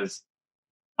 That guy is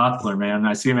hustler, man.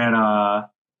 I see him at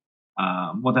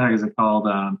what the heck is it called?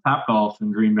 Top Golf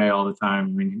in Green Bay all the time. I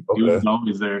mean, he was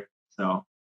always there. So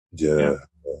yeah.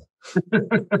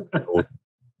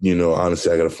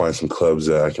 Honestly, I got to find some clubs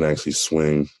that I can actually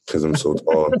swing because I'm so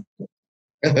tall.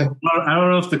 I don't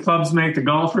know if the clubs make the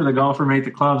golfer make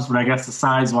the clubs, but I guess the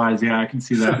size-wise, yeah, I can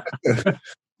see that.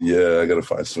 Yeah, I got to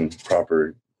find some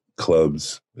proper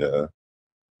clubs. Yeah.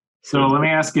 So let me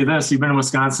ask you this. You've been in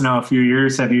Wisconsin now a few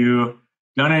years. Have you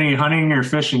done any hunting or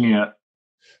fishing yet?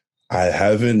 I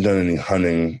haven't done any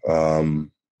hunting,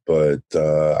 but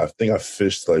I think I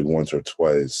fished like once or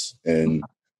twice. And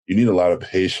you need a lot of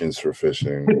patience for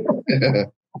fishing. You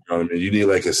know what I mean? You need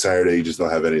like a Saturday, you just don't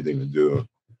have anything to do.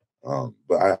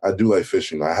 But I do like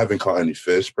fishing. I haven't caught any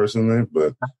fish personally,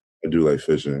 but I do like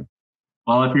fishing.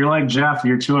 Well, if you're like Jeff,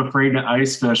 you're too afraid to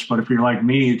ice fish. But if you're like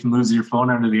me, you can lose your phone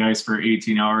under the ice for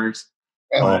 18 hours.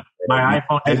 My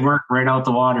iPhone did work right out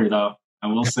the water, though. I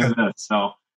will say this.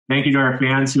 So thank you to our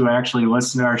fans who actually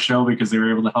listened to our show because they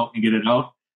were able to help me get it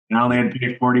out. And I only had to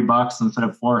pay $40 instead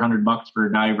of $400 for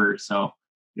a diver. So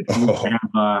it's good to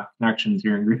have connections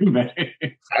here in Green Bay.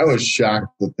 I was shocked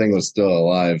the thing was still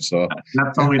alive. So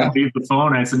Jeff told me to leave the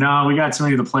phone. I said, no, we got so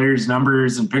many of the players'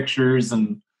 numbers and pictures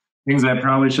and things that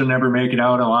probably should never make it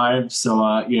out alive.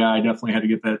 So, yeah, I definitely had to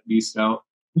get that beast out.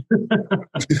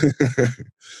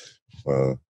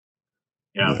 Wow.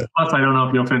 Yeah. Plus, I don't know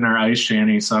if you'll fit in our ice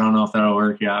shanty, so I don't know if that'll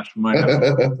work. Yeah, might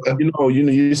have.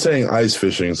 You're saying ice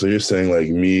fishing, so you're saying like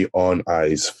me on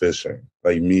ice fishing,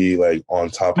 like me like on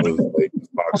top of like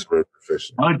box river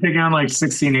fishing. I would take you on like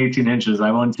 16, 18 inches. I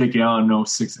wouldn't take you out on no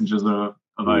 6 inches of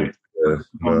ice. Yeah.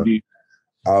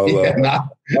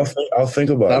 I'll think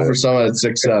about it. Not for someone at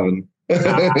 6'7".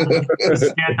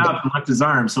 Stand up and lift his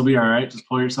arms. He'll be all right. Just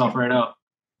pull yourself right out.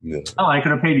 Yeah. Oh, I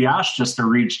could have paid Yosh just to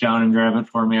reach down and grab it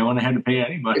for me. I wouldn't have had to pay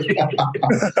anybody.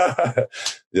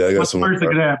 Yeah, I got some. What's the worst that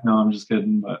could happen? No, I'm just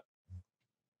kidding. But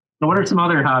so, what are some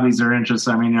other hobbies or interests?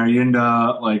 I mean, are you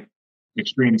into like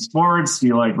extreme sports? Do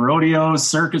you like rodeos,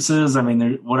 circuses? I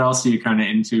mean, what else are you kind of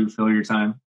into? Fill your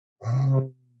time. I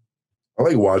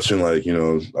like watching like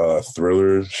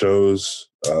thriller shows.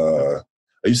 I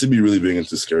used to be really big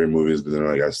into scary movies, but then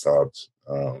I stopped.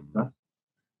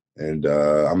 And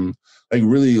I'm like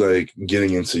really like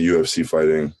getting into UFC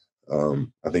fighting.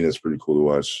 I think that's pretty cool to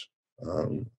watch. I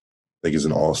think it's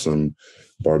an awesome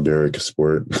barbaric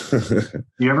sport.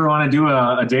 You ever want to do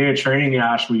a day of training,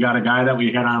 Yosh? We got a guy that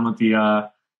we had on with the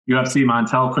UFC,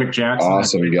 Montel Quick Jackson.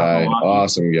 Awesome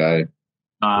guy.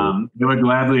 They would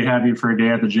gladly have you for a day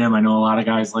at the gym. I know a lot of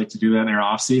guys like to do that in their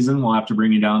off season. We'll have to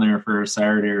bring you down there for a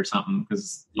Saturday or something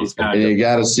because these guys. And you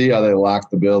got to see how they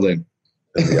lock the building.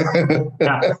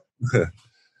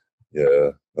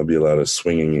 Yeah, there'll be a lot of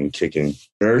swinging and kicking.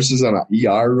 Nurses in an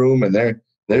ER room, and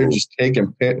they're just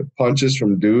taking punches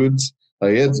from dudes.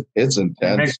 Like it's intense.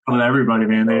 They mix with everybody,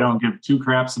 man. They don't give two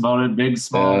craps about it. Big,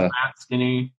 small, fat,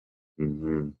 skinny.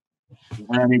 Mm-hmm.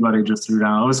 Anybody just threw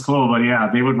down. It was cool, but yeah,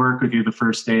 they would work with you the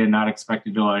first day and not expect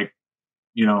you to like,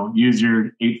 use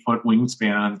your 8-foot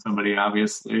wingspan on somebody,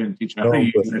 obviously, and teach you how to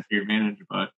use it to your advantage.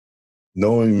 But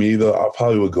knowing me, though, I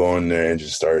probably would go in there and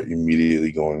just start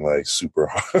immediately going like super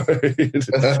hard,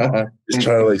 just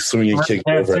trying to like swing and kick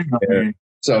over there.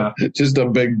 So just a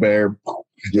big bear,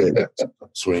 yeah,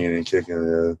 swinging and kicking.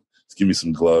 Yeah. give me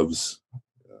some gloves.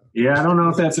 Yeah, I don't know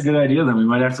if that's a good idea. Then we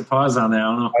might have to pause on that.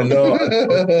 I don't know. I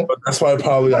know. But that's why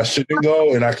I shouldn't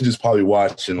go, and I can just probably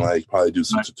watch and like probably do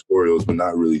some tutorials, but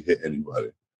not really hit anybody.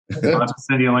 I'll have to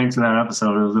send you a link to that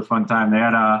episode. It was a fun time. They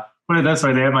had put it this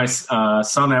way: they had my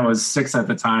son that was 6 at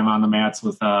the time on the mats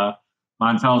with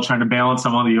Montel trying to balance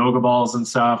some of the yoga balls and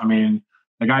stuff. I mean,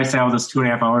 the guy sat with us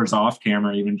 2.5 hours off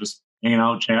camera, even just hanging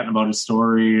out, chatting about his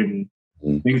story and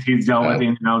things he's dealt with in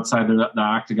and outside the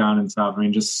octagon and stuff. I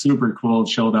mean, just super cool,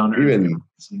 chill down.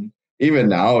 Even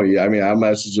now, I mean, I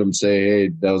messaged him say, "Hey,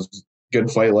 that was a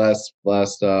good fight last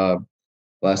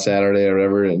Saturday or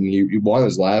whatever," and he won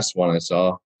his last one I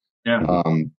saw. Yeah.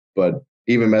 But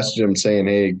even messaged him saying,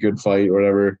 "Hey, good fight," or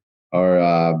whatever.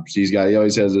 Or he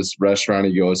always has this restaurant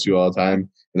he goes to all the time,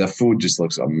 and the food just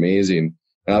looks amazing.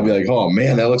 And I'll be like, "Oh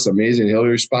man, that looks amazing." He'll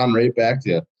respond right back to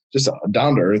you, just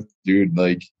down to earth, dude.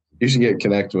 Like you should get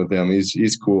connected with him.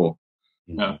 He's cool.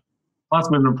 Yeah. Plus,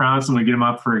 we've been promising to get him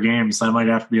up for a game, so that might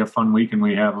have to be a fun weekend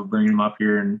we have of bringing him up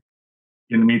here and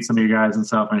getting to meet some of you guys and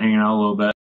stuff and hanging out a little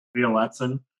bit. Leah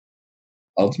Letson.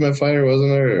 Ultimate Fighter, wasn't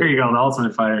there? There you go, the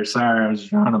Ultimate Fighter. Sorry, I was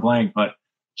drawing a blank, but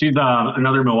she's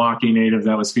another Milwaukee native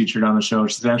that was featured on the show.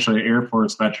 She's actually an Air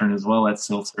Force veteran as well at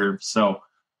Still Serve. So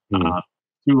two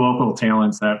local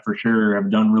talents that for sure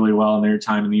have done really well in their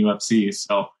time in the UFC.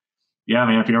 So, yeah,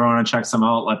 man, if you ever want to check some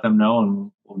out, let them know,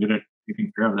 and we'll get it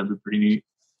taken care of. That'd be pretty neat.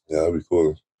 Yeah, that'd be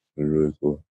cool. That'd be really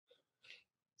cool.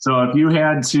 So if you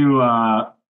had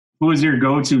to who was your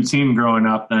go-to team growing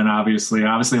up then, obviously?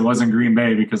 Obviously, it wasn't Green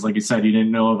Bay because, like you said, you didn't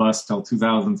know of us till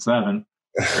 2007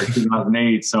 or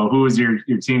 2008. So who was your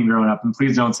team growing up? And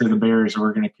please don't say the Bears or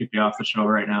we're going to kick you off the show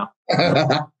right now.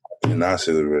 I did not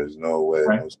say the Bears. No way.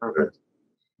 Right.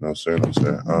 No, sir.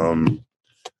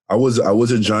 I was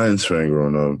a Giants fan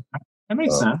growing up. That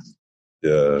makes sense.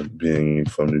 Yeah, being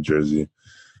from New Jersey.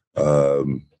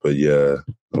 But yeah,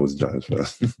 I was a Giants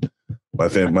fan.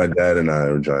 My dad and I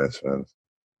are Giants fans.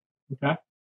 Okay.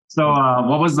 So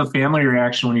what was the family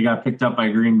reaction when you got picked up by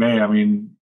Green Bay? I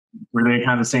mean, were they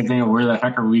kind of the same thing of where the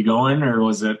heck are we going, or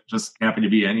was it just happy to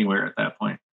be anywhere at that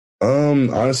point?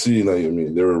 Honestly,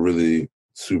 they were really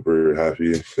super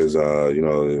happy because I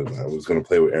was going to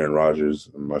play with Aaron Rodgers,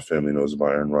 and my family knows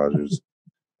about Aaron Rodgers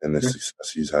and the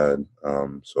success he's had.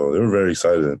 So they were very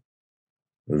excited.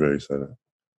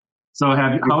 So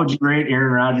how would you rate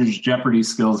Aaron Rodgers' Jeopardy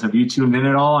skills? Have you tuned in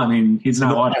at all? I mean, he's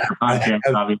not watching our podcast,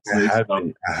 obviously.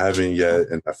 I haven't yet,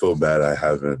 and I feel bad I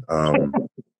haven't. I'm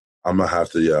gonna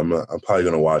have to. Yeah, I'm probably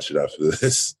gonna watch it after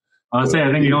this. I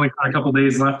think you only got a couple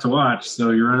days left to watch,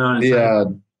 so you're running out of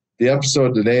time. The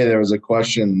episode today, there was a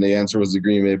question. The answer was the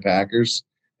Green Bay Packers,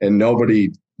 and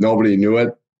nobody knew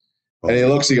it. And he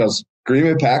looks, he goes, "Green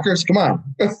Bay Packers? Come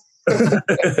on!"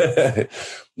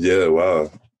 Yeah,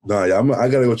 wow. No, yeah, I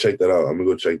gotta go check that out. I'm gonna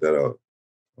go check that out.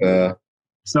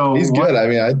 So he's good. I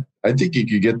mean, I think he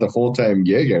could get the full-time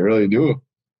gig. I really do.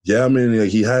 Yeah, I mean,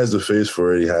 he has the face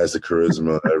for it. He has the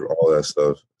charisma, all that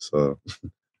stuff. So,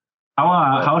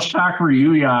 how shocked were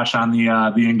you, Yosh, on the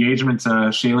engagement to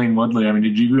Shailene Woodley? I mean,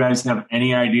 did you guys have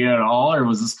any idea at all, or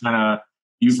was this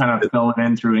you fill it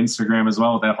in through Instagram as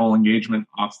well with that whole engagement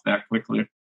off that quickly?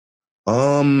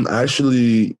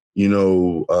 Actually,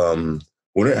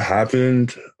 when it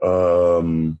happened,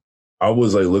 I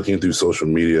was like looking through social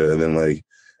media, and then like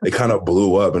it kind of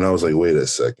blew up, and I was like, "Wait a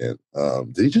second,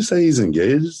 did he just say he's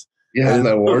engaged?" Yeah, on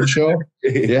the award show.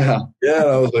 Yeah.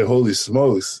 I was like, "Holy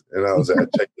smokes!" And I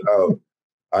checked it out.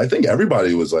 I think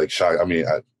everybody was like shocked. I mean,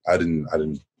 I don't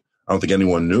think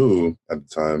anyone knew at the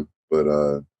time, but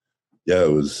yeah,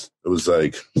 it was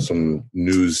like some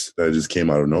news that just came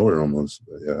out of nowhere almost.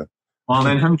 But yeah. Well,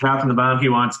 then him dropping the bomb, he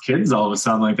wants kids all of a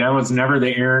sudden. Like, that was never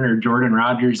the Aaron or Jordan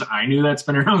Rodgers I knew that's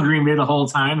been around Green Bay the whole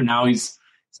time. And now he's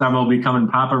somehow becoming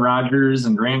Papa Rodgers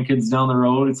and grandkids down the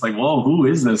road. It's like, whoa, who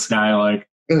is this guy? Like,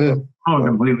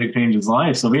 completely changed his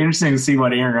life. So it'll be interesting to see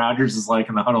what Aaron Rodgers is like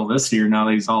in the huddle this year now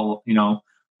that he's all,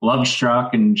 love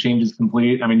struck and changes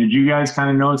complete. I mean, did you guys kind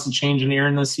of notice a change in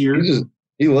Aaron this year?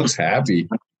 He looks happy.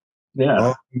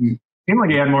 Yeah. Seemed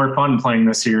like he had more fun playing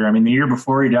this year. I mean, the year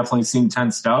before he definitely seemed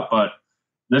tensed up, but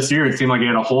this year it seemed like he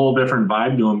had a whole different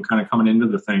vibe to him kind of coming into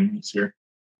the thing this year.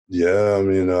 Yeah, I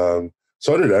mean,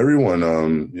 so did everyone.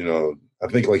 I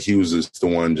think like he was just the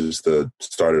one just to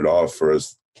start it off for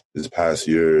us this past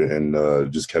year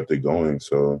and just kept it going.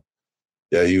 So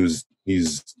yeah, he's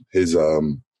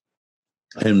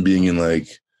him being in like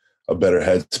a better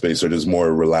headspace or just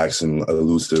more relaxed and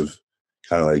elusive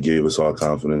kind of like gave us all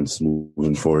confidence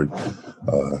moving forward.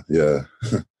 Yeah.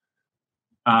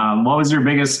 What was your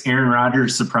biggest Aaron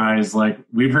Rodgers surprise? Like,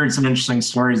 we've heard some interesting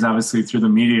stories, obviously, through the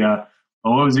media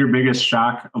What was your biggest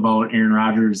shock about Aaron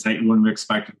Rodgers that you wouldn't have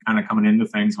expected kind of coming into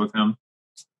things with him?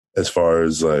 As far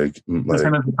as Just him as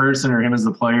a person or him as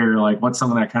a player, like what's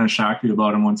something that kind of shocked you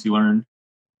about him once you learned?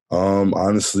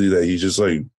 Honestly, that he's just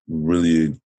like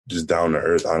really just down to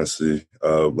earth, honestly.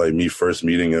 Like me first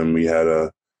meeting him, we had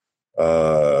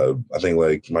I think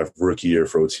like my rookie year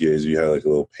for OTAs, we had like a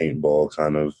little paintball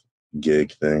kind of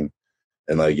gig thing.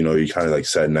 And like, you know, he kind of like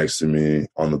sat next to me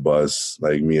on the bus,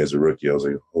 like me as a rookie. I was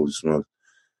like, holy smoke.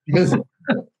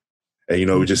 And, you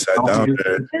know, we just sat down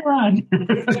there.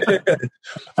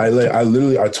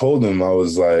 I told him, I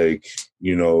was like,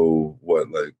 you know,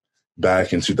 like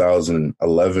back in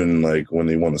 2011, like when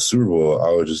they won the Super Bowl,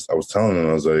 I was telling him,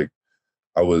 I was like,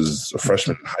 I was a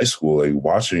freshman in high school, like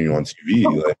watching you on TV,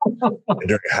 like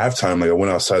during halftime, like I went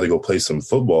outside to go play some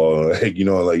football. Like, you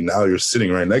know, like now you're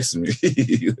sitting right next to me.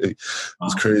 Like, it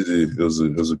was crazy. It was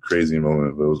a crazy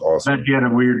moment, but it was awesome. I bet he had a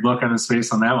weird look on his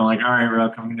face on that one. Like, all right,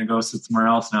 Rook, I'm going to go sit somewhere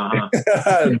else now,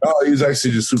 huh? No, he was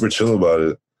actually just super chill about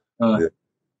it. Yeah.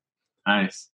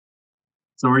 Nice.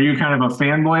 So were you kind of a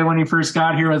fanboy when you first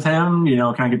got here with him? You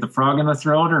know, kind of get the frog in the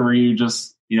throat, or were you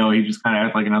just, you know, he just kind of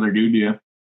act like another dude to you?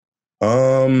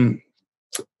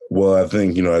 Well, I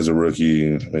think, you know, as a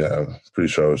rookie, yeah, pretty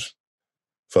sure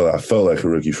I felt like a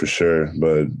rookie for sure.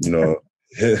 But, you know,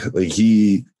 like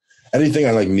anything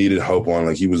I like needed help on,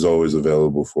 like he was always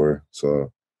available for.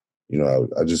 So, you know,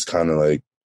 I just kind of like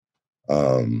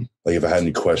if I had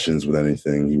any questions with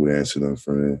anything, he would answer them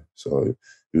for me. So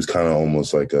he was kind of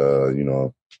almost like you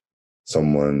know,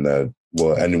 someone that,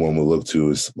 well, anyone would look to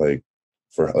is like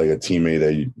for like a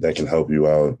teammate that can help you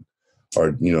out.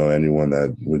 Or, you know, anyone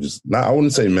that would just not, I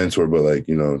wouldn't say mentor, but like,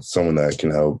 you know, someone that can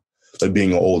help, like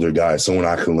being an older guy, someone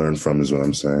I can learn from is what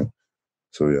I'm saying.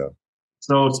 So, yeah.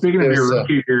 So speaking of your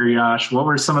rookie year, Yosh, what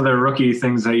were some of the rookie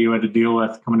things that you had to deal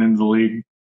with coming into the league?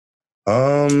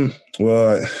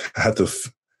 Well, I had to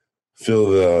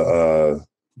fill the,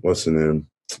 what's the name?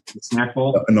 The snack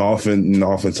bowl? An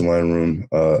offensive line room,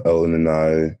 Ellen and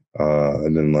I,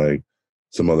 and then like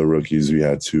some other rookies, we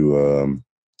had to,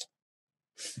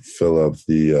 fill up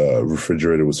the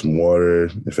refrigerator with some water.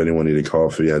 If anyone needed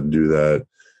coffee, I had to do that.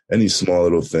 Any small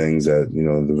little things that, you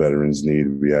know, the veterans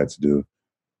need, we had to do.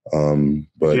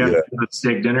 But did you have the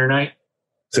steak dinner night?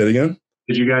 Say it again?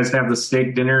 Did you guys have the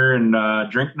steak dinner and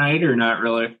drink night or not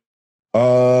really? I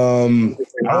don't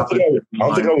think I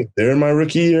was there in my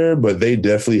rookie year, but they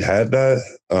definitely had that.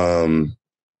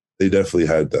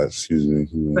 Excuse me.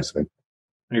 Give me a second.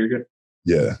 You're good.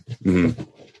 Yeah. Mm-hmm.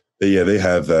 Yeah, they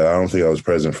have that. I don't think I was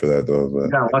present for that, though. But. You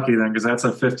got lucky then, because that's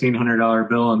a $1,500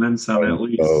 bill and then some at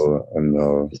least. Oh, I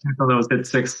know. Some of those hit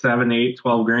 6, 7, 8,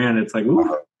 12 grand. It's like,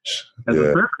 ooh. As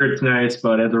a first, it's nice,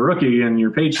 but as a rookie and your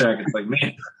paycheck, it's like,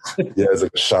 man. Yeah, it's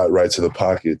like a shot right to the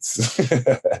pockets.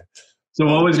 So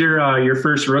what was your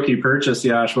first rookie purchase,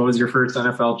 Yosh? What was your first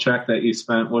NFL check that you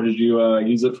spent? What did you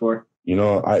use it for? You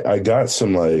know, I got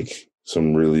some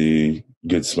really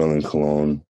good smelling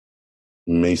cologne.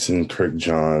 Mason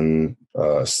Kirkjohn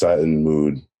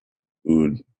Satin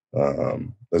Oud.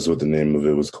 That's what the name of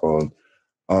it was called.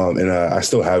 And I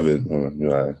still have it.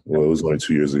 Well, it was only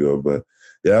 2 years ago, but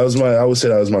yeah, I would say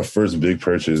that was my first big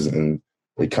purchase, and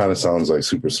it kind of sounds like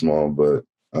super small, but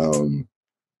that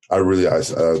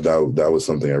was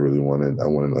something I really wanted. I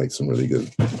wanted like some really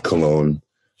good cologne.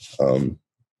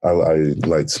 I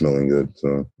like smelling good,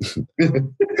 so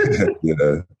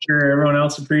yeah. Sure, everyone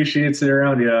else appreciates it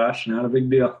around you, Josh. Not a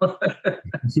big deal.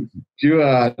 You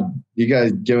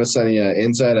guys give us any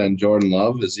insight on Jordan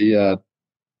Love? Is he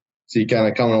kind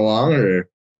of coming along, or?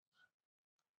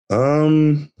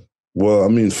 Well, I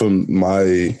mean, from my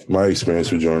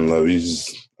experience with Jordan Love,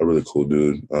 he's a really cool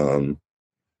dude.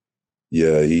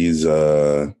 Yeah, he's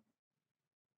doing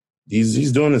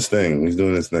his thing. He's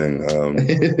doing his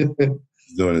thing.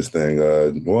 Doing his thing.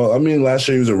 Well, I mean, last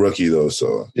year he was a rookie, though,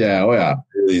 so. Yeah, oh yeah.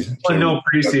 Well, no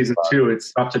preseason, too.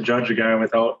 It's tough to judge a guy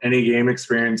without any game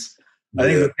experience. I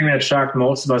think the thing that shocked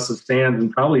most of us as fans,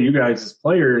 and probably you guys as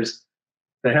players,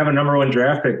 they have a number one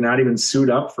draft pick not even suit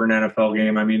up for an NFL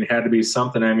game. I mean, it had to be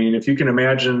something. I mean, if you can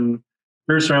imagine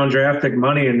first-round draft pick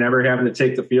money and never having to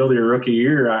take the field your rookie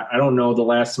year, I don't know the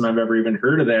last time I've ever even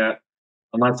heard of that,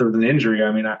 unless there was an injury.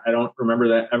 I mean, I don't remember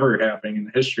that ever happening in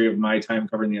the history of my time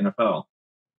covering the NFL.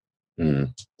 So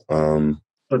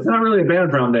it's not really a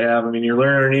bad problem to have. I mean, you're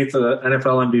learning underneath the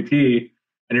NFL MVP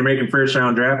and you're making first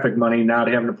round draft pick money, not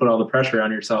having to put all the pressure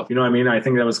on yourself. You know what I mean? I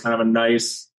think that was kind of a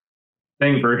nice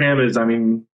thing for him is, I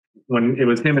mean, when it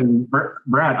was him and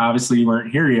Brett, obviously you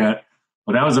weren't here yet,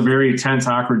 but that was a very tense,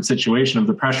 awkward situation of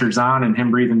the pressure's on and him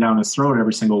breathing down his throat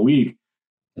every single week.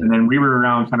 And then we were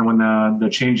around kind of when the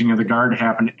changing of the guard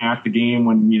happened at the game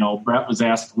when, Brett was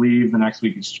asked to leave. The next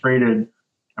week he's traded.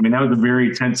 I mean, that was a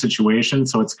very tense situation.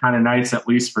 So it's kind of nice, at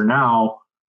least for now,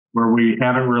 where we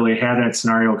haven't really had that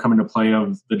scenario come into play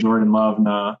of the Jordan Love and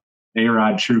the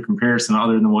A-Rod true comparison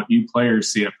other than what you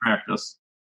players see at practice.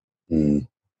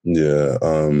 Yeah.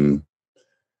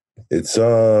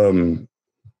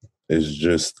 It's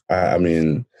just, I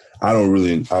mean, I don't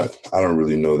really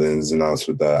know the ins and outs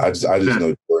with that. I just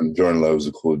know Jordan Love's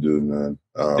a cool dude, man.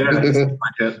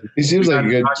 He seems like a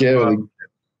good kid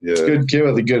good kid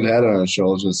with a good head on his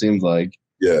shoulders, it seems like.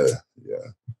 Yeah.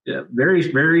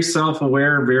 Very, very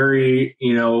self-aware, very,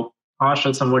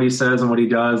 cautious on what he says and what he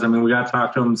does. I mean, we got to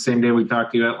talk to him the same day we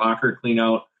talked to you at locker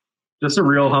cleanout. Just a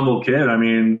real humble kid. I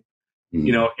mean,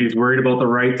 he's worried about the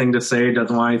right thing to say,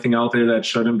 doesn't want anything out there that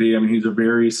shouldn't be. I mean, he's a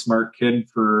very smart kid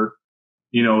for,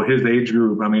 his age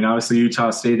group. I mean, obviously Utah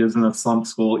State isn't a slump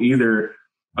school either.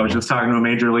 I was just talking to a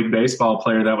Major League Baseball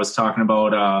player that was talking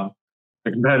about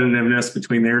the competitiveness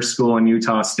between their school and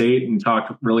Utah State and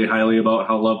talked really highly about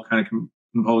how Love kind of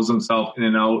compose himself in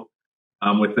and out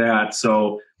with that.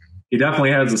 So he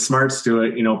definitely has the smarts to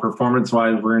it.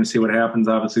 Performance-wise, we're going to see what happens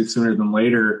obviously sooner than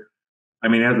later. I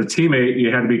mean, as a teammate,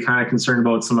 you had to be kind of concerned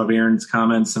about some of Aaron's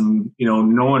comments, and no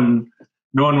one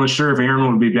was sure if Aaron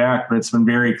would be back, but it's been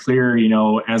very clear,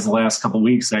 as the last couple of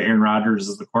weeks that Aaron Rodgers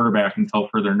is the quarterback until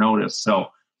further notice. So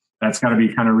that's got to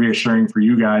be kind of reassuring for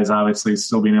you guys, obviously,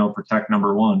 still being able to protect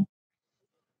number one.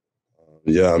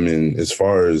 Yeah, I mean, as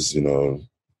far as the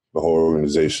whole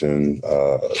organization,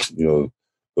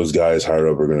 those guys higher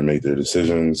up are going to make their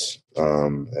decisions,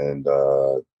 and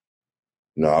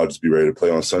I'll just be ready to play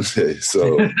on Sunday.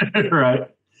 So, right.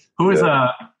 Who is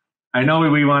I know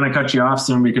we want to cut you off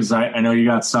soon because I know you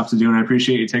got stuff to do, and I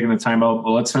appreciate you taking the time out.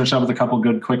 But let's finish up with a couple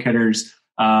good quick hitters.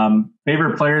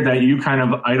 Favorite player that you kind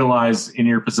of idolize in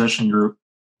your position group?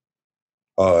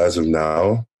 As of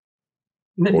now,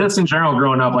 just in general,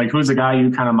 growing up, like who's the guy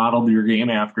you kind of modeled your game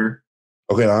after?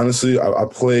 Okay, honestly, I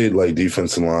played like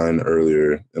defensive line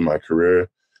earlier in my career.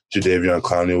 Jadeveon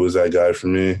Clowney was that guy for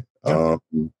me. Yeah.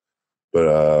 But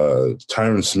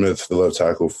Tyron Smith, the left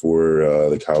tackle for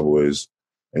the Cowboys,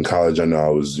 in college, I know I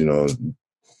was,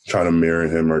 trying to mirror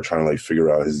him or trying to like figure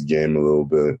out his game a little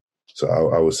bit. So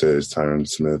I would say it's Tyron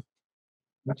Smith.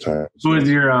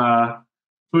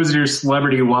 Who's your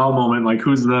celebrity wow moment? Like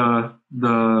who's the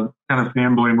kind of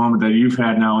fanboy moment that you've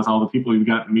had now with all the people you've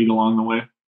gotten to meet along the way?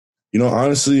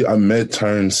 Honestly, I met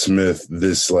Tyron Smith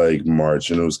this like March,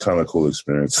 and it was kind of a cool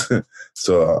experience.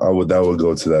 So that would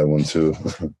go to that one too.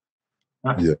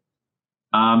 Yeah.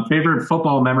 Favorite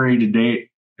football memory to date?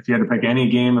 If you had to pick any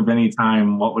game of any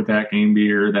time, what would that game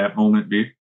be or that moment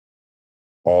be?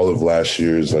 All of last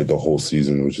year's, like the whole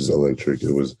season, which is electric.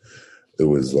 It was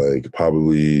like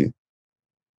probably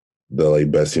the like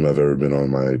best team I've ever been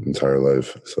on my entire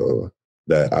life. So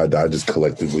that I just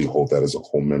collectively hold that as a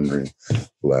whole memory.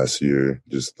 Last year,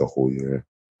 just the whole year.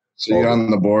 So you're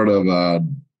on the board of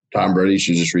Tom Brady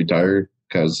should just retire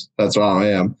because that's what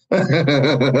I am.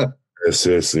 Yeah,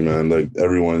 seriously, man. Like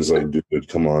everyone's like, dude,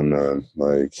 come on, man.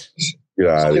 Like, get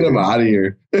out of here. Get him out of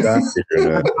here. Get out of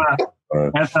here,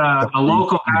 man. That's a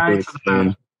local guy.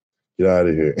 Get out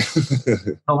of here.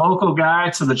 A local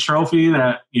guy to the trophy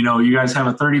that you guys have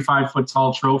a 35-foot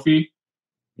tall trophy.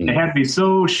 It had to be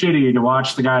so shitty to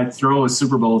watch the guy throw a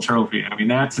Super Bowl trophy. I mean,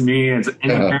 that to me is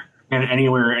any fan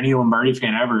anywhere, any Lombardi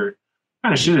fan ever. What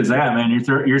kind of shit is that, man?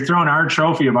 You're throwing our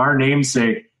trophy of our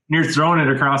namesake, and you're throwing it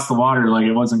across the water like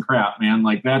it wasn't crap, man.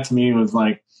 Like that to me was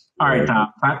like, all right,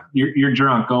 Tom, you're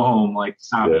drunk. Go home. Like,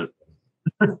 stop it.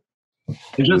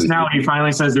 And just now he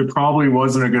finally says it probably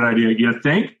wasn't a good idea. You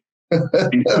think?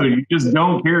 Dude, you just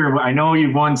don't care. I know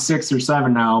you've won 6 or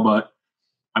 7 now, but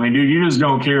I mean, dude, you just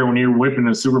don't care when you're whipping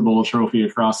a Super Bowl trophy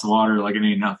across the water like it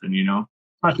ain't nothing,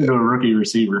 especially to a rookie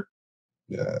receiver.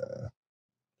 Yeah.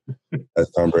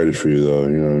 That's Tom Brady for you, though.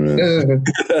 You know what I mean?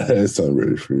 That's Tom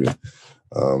Brady for you.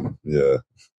 Yeah.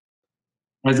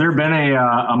 Has there been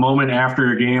a moment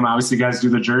after a game? Obviously, you guys do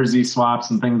the jersey swaps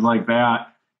and things like that.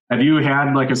 Have you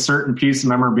had like a certain piece of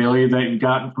memorabilia that you've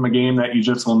gotten from a game that you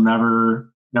just will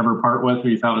never part with, or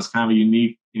you thought was kind of a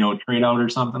unique, trade out or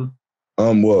something?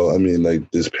 Well, I mean,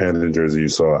 like this Panther jersey you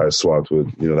saw, I swapped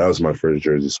with. That was my first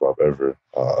jersey swap ever.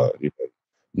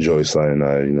 Joey Sly and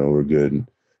I, we're good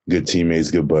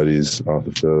teammates, good buddies off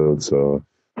the field. So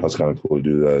that was kind of cool to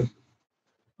do that.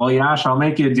 Well, Yosh, I'll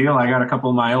make you a deal. I got a couple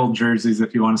of my old jerseys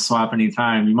if you want to swap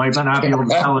anytime. You might not be able to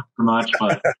sell it for much,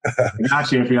 but I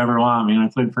got you if you ever want. I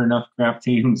played for enough crap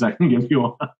teams. I can give you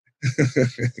one.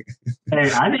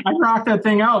 Hey, I rock that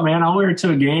thing out, man. I'll wear it to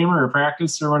a game or a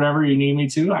practice or whatever you need me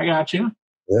to. I got you.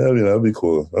 Yeah, I mean, that'd be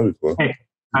cool. Hey,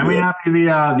 I may not be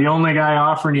the only guy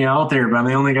offering you out there, but I'm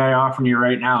the only guy offering you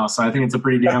right now. So I think it's a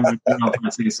pretty damn good deal if I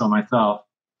say so myself.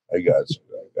 I got you.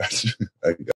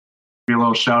 A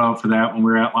little shout out for that when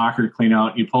we were at locker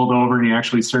cleanout. You pulled over and you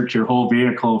actually searched your whole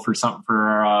vehicle for something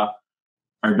for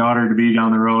our daughter to be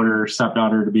down the road or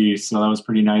stepdaughter to be. So that was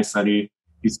pretty nice that he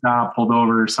stopped, pulled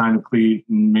over, signed the cleat,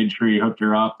 and made sure he hooked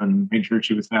her up and made sure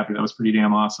she was happy. That was pretty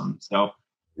damn awesome. So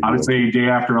obviously, day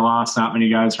after a loss, not many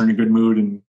guys are in a good mood,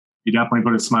 and you definitely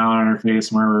put a smile on her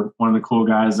face. And we're one of the cool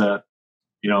guys that,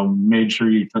 made sure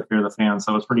you took care of the fans.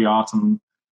 So it was pretty awesome.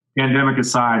 Pandemic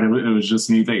aside, it was just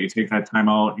neat that you take that time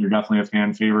out. You're definitely a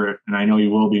fan favorite, and I know you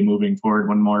will be moving forward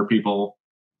when more people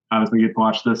obviously get to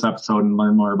watch this episode and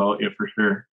learn more about you for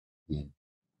sure.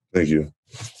 Thank you.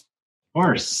 Of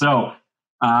course. So,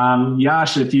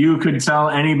 Yosh, if you could tell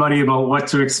anybody about what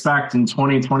to expect in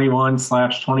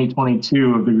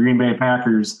 2021/2022 of the Green Bay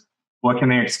Packers, what can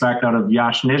they expect out of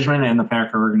Yosh Nijman and the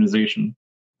Packer organization?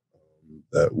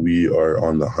 That we are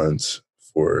on the hunt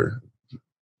for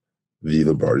the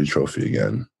Lombardi Trophy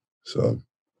again. So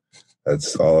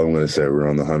that's all I'm going to say. We're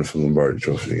on the hunt for the Lombardi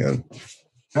Trophy again.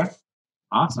 Okay.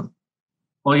 Awesome.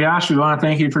 Well, Yosh, we want to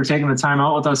thank you for taking the time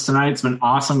out with us tonight. It's been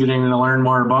awesome getting to learn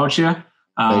more about you.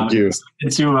 Thank you.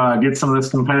 To get some of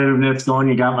this competitiveness going,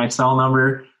 you got my cell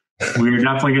number. We're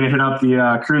definitely going to hit up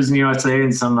the Cruising USA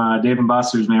and some Dave &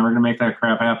 Buster's, man. We're going to make that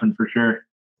crap happen for sure.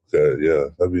 Yeah,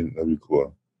 that'd be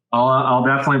cool. I'll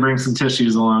definitely bring some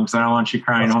tissues along because I don't want you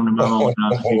crying home to mama.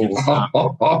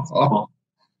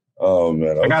 Oh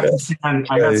man, okay. I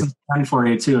got some sand for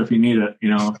you too if you need it.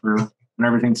 For when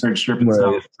everything starts stripping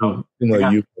stuff. So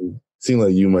seem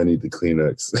like you might need the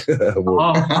Kleenex.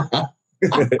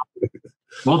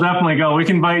 We'll definitely go. We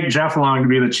can invite Jeff along to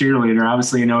be the cheerleader.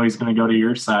 Obviously, he's going to go to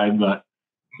your side, but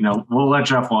we'll let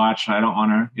Jeff watch. I don't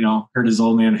want to hurt his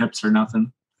old man hips or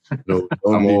nothing. No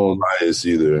being biased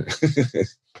either.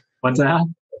 What's that?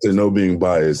 No being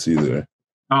biased either.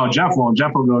 Oh, Jeff will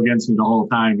go against me the whole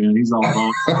time, man. He's all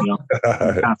about,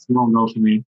 he won't go for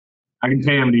me. I can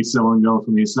pay him, and he still won't go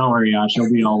for me. So don't worry, Yosh.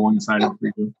 He'll be all one-sided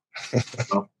for you.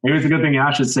 So maybe it's a good thing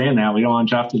Yosh is saying that. We don't want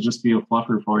Jeff to just be a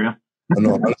fluffer for you.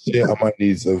 No, honestly, I might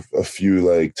need a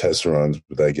few test runs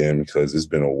with that game because it's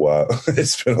been a while.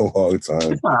 It's been a long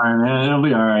time. It's all right, man. It'll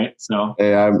be all right. So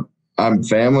hey, I'm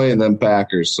family and then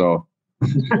Packers, so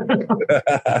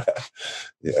yeah,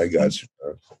 I got you.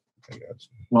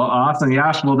 Well, awesome,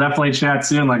 Yosh. We'll definitely chat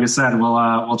soon. Like I said,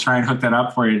 we'll try and hook that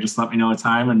up for you. Just let me know a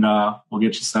time, and we'll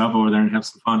get you set up over there and have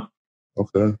some fun.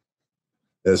 Okay.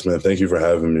 Yes, man. Thank you for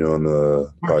having me on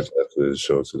the podcast for this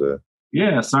show today.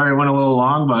 Yeah, sorry it went a little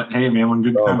long, but hey, man, when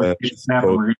good conversations happen,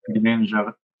 we're going to take advantage of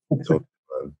it. Totally,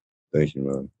 man. Thank you,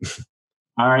 man.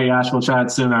 All right, Yosh, we'll chat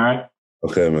soon, all right?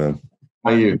 Okay, man.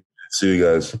 Thank you. See you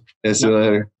guys. Yeah, see you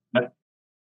later.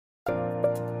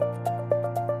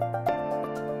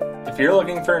 If you're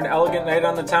looking for an elegant night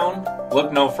on the town,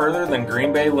 look no further than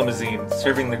Green Bay Limousine,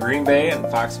 serving the Green Bay and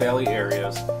Fox Valley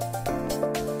areas.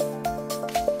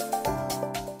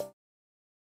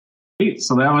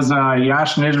 So that was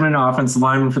Yosh Nijman, offensive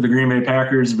lineman for the Green Bay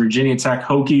Packers, Virginia Tech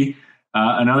Hokie.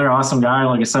 Another awesome guy.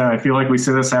 Like I said, I feel like we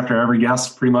say this after every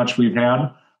guest pretty much we've had.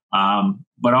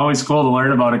 But always cool to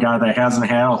learn about a guy that hasn't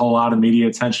had a whole lot of media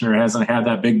attention or hasn't had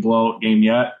that big blowout game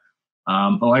yet.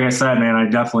 But like I said, man, I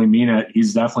definitely mean it.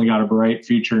 He's definitely got a bright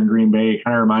future in Green Bay. It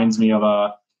kind of reminds me of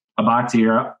a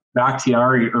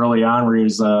Bakhtiari early on where he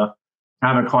was kind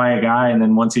of a quiet guy. And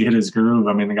then once he hit his groove,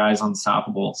 I mean, the guy's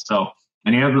unstoppable. So,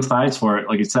 and he has the size for it.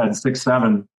 Like you said,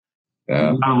 6'7".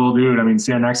 Yeah. Not a little dude. I mean,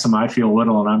 standing next to him, I feel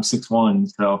little, and I'm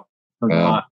 6'1". So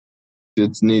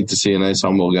it's neat to see a nice,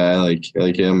 humble guy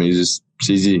like him. He's just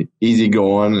easy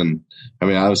going, and I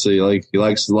mean, obviously, he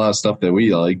likes a lot of stuff that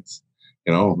we liked,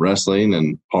 wrestling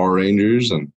and Power Rangers,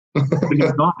 and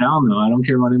he's going down though. I don't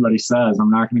care what anybody says. I'm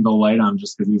not going to go light on him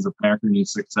just because he's a Packer and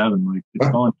he's 6'7". Like, it's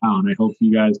going down. I hope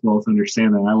you guys both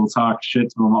understand that. I will talk shit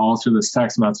to him all through this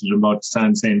text message I'm about to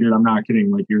send, saying, "Dude, I'm not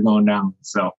kidding. Like, you're going down."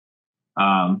 So,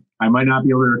 I might not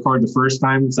be able to record the first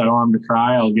time because I don't want him to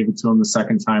cry. I'll give it to him the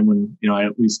second time when I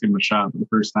at least give him a shot. But the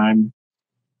first time,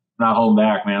 I'm not holding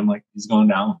back, man. Like, he's going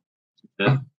down.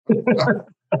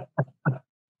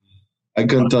 I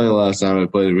couldn't tell you the last time I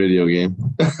played a video game.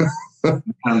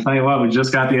 I'll tell you what, we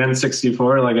just got the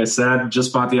N64. Like I said,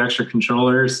 just bought the extra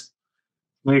controllers.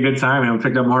 Really a good time. I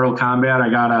picked up Mortal Kombat. I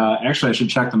got actually, I should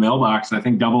check the mailbox. I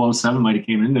think 007 might have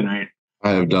came in tonight. I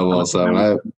have 007.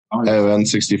 I have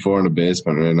N64 in the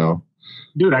basement right now.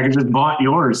 Dude, I could just bought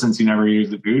yours since you never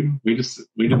used it, dude. We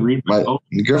didn't read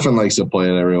Griffin likes to play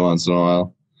it every once in a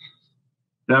while.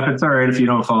 Jeff, it's all right if you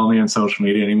don't follow me on social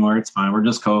media anymore. It's fine. We're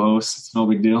just co-hosts. It's no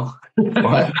big deal.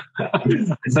 What?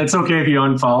 That's okay if you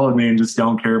unfollowed me and just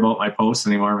don't care about my posts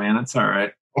anymore, man. It's all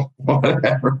right.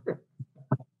 Whatever.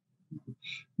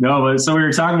 No, but so we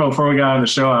were talking about before we got on the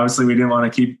show. Obviously, we didn't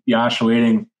want to keep Yosh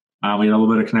waiting. We had a little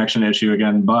bit of connection issue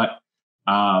again, but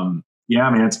yeah,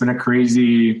 man, it's been a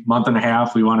crazy month and a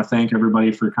half. We want to thank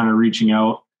everybody for kind of reaching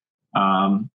out.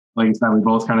 Like I said, we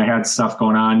both kind of had stuff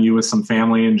going on, you with some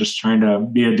family and just trying to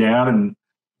be a dad, and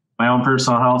my own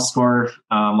personal health score.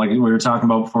 Like we were talking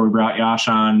about before we brought Yosh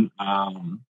on,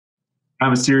 kind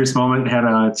of a serious moment, had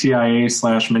a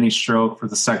TIA/mini stroke for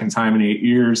the second time in 8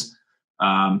 years.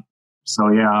 So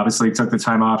yeah, obviously took the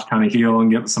time off to kind of heal and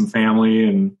get with some family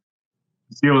and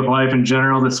deal with life in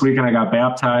general. This weekend I got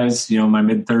baptized, in my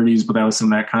mid-30s, but that was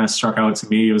something that kind of struck out to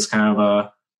me. It was kind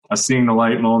of a seeing the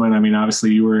light moment. I mean,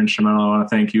 obviously you were instrumental. I want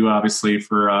to thank you, obviously,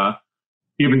 for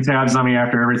keeping tabs on me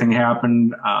after everything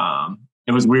happened.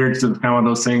 It was weird because it's kind of one of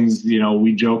those things,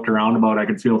 we joked around about. I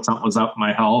could feel something was up in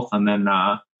my health. And then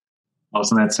all of a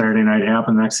sudden that Saturday night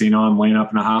happened. Next thing you know, I'm laying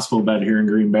up in a hospital bed here in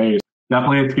Green Bay.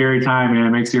 Definitely a scary time, man.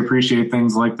 It makes you appreciate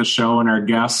things like the show and our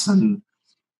guests and,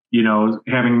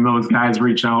 having those guys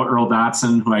reach out. Earl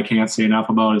Dotson, who I can't say enough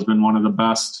about, has been one of the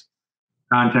best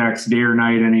contacts day or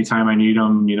night anytime I need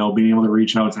him, being able to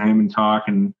reach out to him and talk.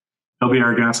 And he'll be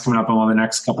our guest coming up on one of the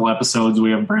next couple episodes.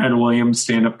 We have Brad Williams,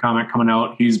 stand-up comic, coming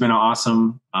out. He's been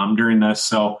awesome during this.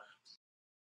 So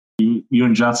you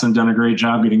and Justin done a great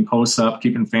job getting posts up,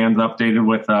 keeping fans updated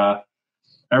with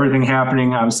everything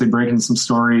happening, obviously breaking some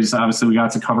stories. Obviously, we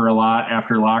got to cover a lot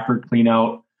after locker clean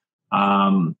out.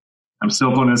 I'm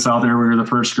still putting this out there. We were the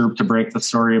first group to break the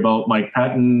story about Mike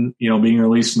Pettin, being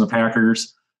released from the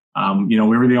Packers. We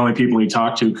were the only people he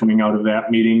talked to coming out of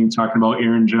that meeting, talking about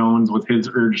Aaron Jones with his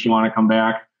urge to want to come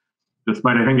back.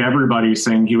 Despite, I think, everybody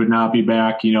saying he would not be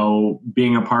back,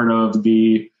 being a part of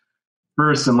the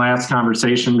first and last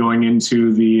conversation going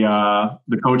into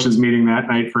the coaches meeting that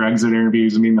night for exit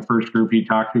interviews. I mean, the first group he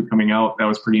talked to coming out, that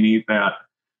was pretty neat that,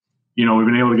 we've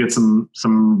been able to get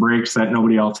some breaks that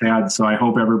nobody else had. So I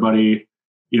hope everybody,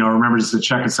 remembers to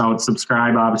check us out,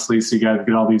 subscribe, obviously, so you guys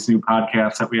get all these new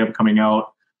podcasts that we have coming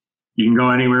out. You can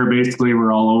go anywhere, basically.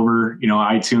 We're all over,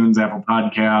 iTunes, Apple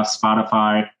Podcasts,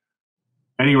 Spotify.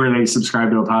 Anywhere that you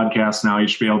subscribe to a podcast now, you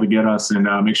should be able to get us. And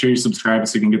make sure you subscribe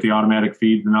so you can get the automatic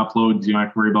feeds and uploads. You don't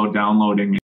have to worry about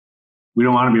downloading. We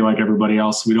don't want to be like everybody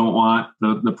else. We don't want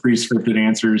the pre-scripted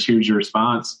answers. Here's your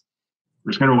response.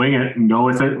 We're just going to wing it and go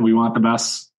with it. We want the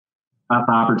best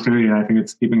opportunity. And I think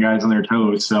it's keeping guys on their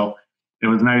toes. So it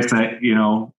was nice that,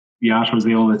 Yosh was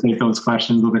able to take those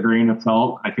questions with a grain of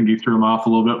salt. I think he threw him off a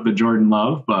little bit with the Jordan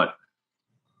Love, but,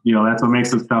 that's what makes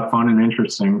this stuff fun and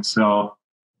interesting. So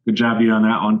good job you on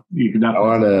that one. You could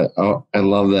definitely. I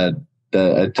love that.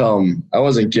 I tell him I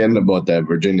wasn't kidding about that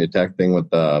Virginia Tech thing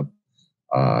with the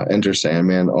Enter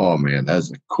Sandman. Oh man, that's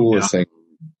the coolest thing.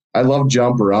 I love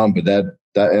jump around, but that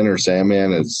Enter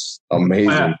Sandman is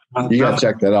amazing. Oh, yeah. You gotta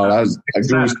check that out. I was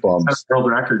goosebumps. That's a world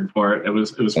record for it. It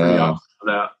was pretty awesome for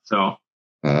that. So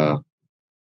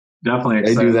definitely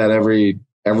excited. They do that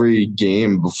every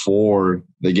game before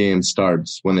the game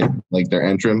starts when they like their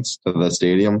entrance to the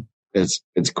stadium. It's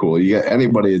cool. You got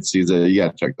anybody that sees it, you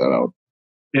got to check that out.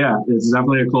 Yeah, it's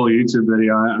definitely a cool YouTube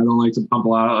video. I don't like to pump a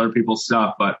lot of other people's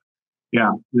stuff, but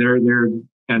yeah, their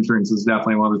entrance is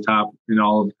definitely one of the top in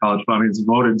all of college. I mean, it's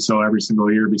voted so every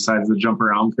single year besides the jump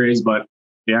around craze, but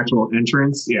the actual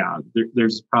entrance, yeah,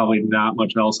 there's probably not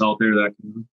much else out there that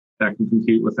can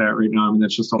compete with that right now. I mean,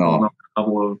 it's just a whole other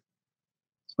level of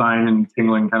spine and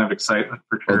tingling kind of excitement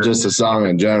for sure. Well, just a song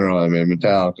in general. I mean,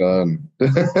 Metallica.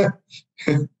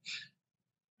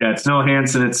 Yeah, it's no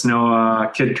Hanson, it's no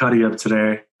Kid Cudi of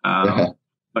today,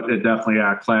 but it definitely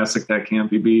a classic that can't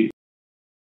be beat.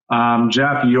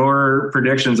 Jeff, your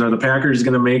predictions, are the Packers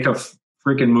going to make a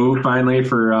freaking move finally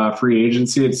for free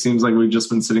agency? It seems like we've just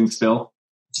been sitting still.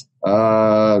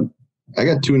 I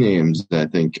got two names. I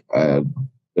think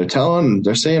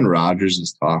they're saying Rodgers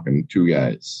is talking to two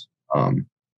guys.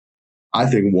 I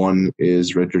think one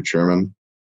is Richard Sherman.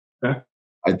 Okay.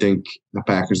 I think the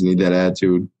Packers need that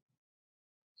attitude.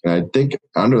 And I think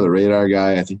under the radar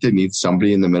guy, I think they need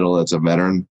somebody in the middle that's a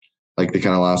veteran. Like they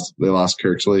lost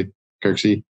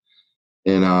Kirksey.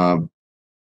 And I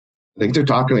think they're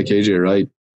talking to KJ Wright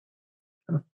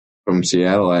from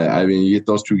Seattle. I mean, you get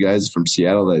those two guys from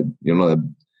Seattle that,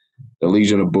 the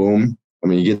Legion of Boom. I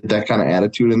mean, you get that kind of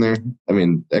attitude in there. I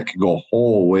mean, that could go a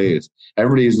whole ways.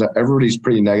 Everybody's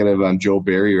pretty negative on Joe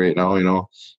Barry right now.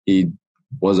 He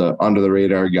was a under the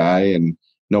radar guy and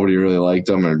nobody really liked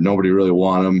him or nobody really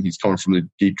wanted him. He's coming from the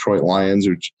Detroit Lions,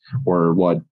 which were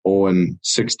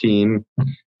 0-16.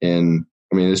 And,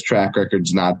 I mean, his track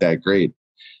record's not that great.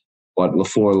 But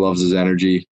LaFleur loves his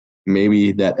energy.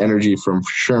 Maybe that energy from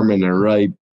Sherman and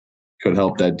Wright could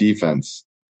help that defense.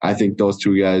 I think those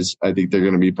two guys, I think they're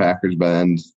going to be Packers by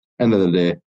the end of the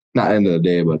day. Not end of the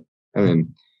day, but, I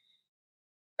mean,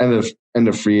 end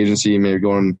of free agency,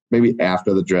 maybe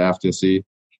after the draft, you'll see,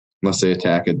 unless they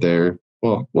attack it there.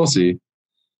 Well, we'll see.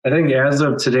 I think as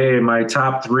of today, my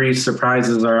top 3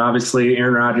 surprises are obviously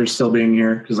Aaron Rodgers still being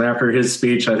here, because after his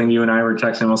speech, I think you and I were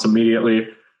texting almost immediately.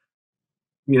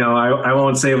 You know, I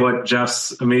won't say what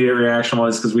Jeff's immediate reaction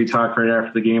was because we talked right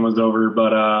after the game was over,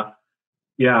 but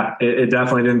yeah, it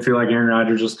definitely didn't feel like Aaron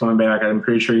Rodgers was coming back. I'm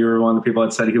pretty sure you were one of the people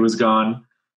that said he was gone.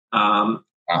 I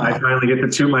finally get to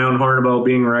toot my own horn about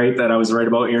being right, that I was right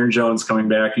about Aaron Jones coming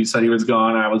back. You said he was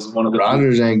gone. I was one of the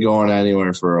Rodgers ain't going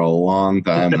anywhere for a long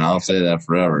time, and I'll say that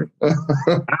forever.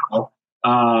 But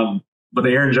the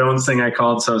Aaron Jones thing I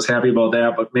called, so I was happy about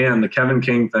that. But, man, the Kevin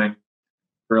King thing,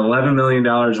 for $11 million,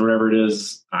 whatever it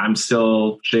is, I'm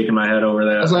still shaking my head over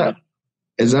that.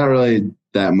 It's not really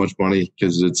that much money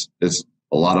because it's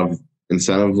a lot of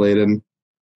incentive laden.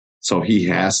 So he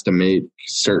has to make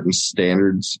certain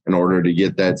standards in order to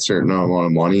get that certain amount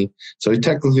of money. So he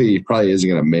probably isn't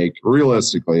going to make,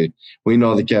 realistically, we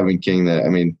know the Kevin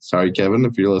King sorry, Kevin,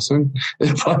 if you're listening,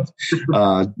 but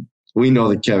we know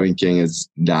that Kevin King is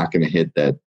not going to hit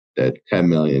that $10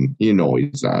 million. You know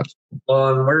he's not.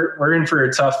 Well, and we're in for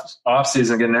a tough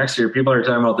offseason again next year. People are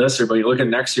talking about this year, but you look at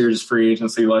next year's free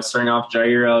agency, like starting off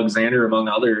Jair Alexander, among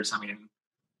others. I mean,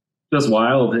 just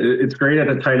wild. It's great at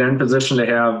the tight end position to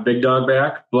have Big Dog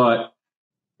back, but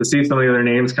to see some of the other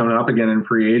names coming up again in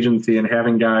free agency and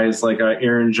having guys like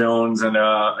Aaron Jones and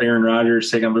Aaron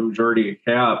Rodgers take on the majority of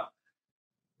cap,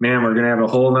 man, we're going to have a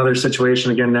whole other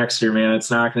situation again next year, man. It's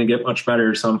not going to get much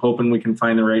better, so I'm hoping we can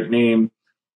find the right name.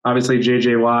 Obviously,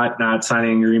 J.J. Watt not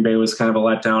signing Green Bay was kind of a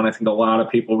letdown. I think a lot of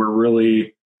people were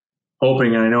really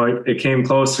hoping, and I know it came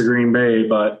close to Green Bay,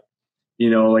 but, you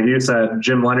know, like you said,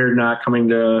 Jim Leonard not coming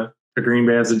to Green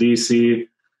Bay as a DC.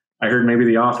 I heard maybe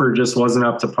the offer just wasn't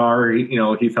up to par.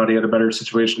 He thought he had a better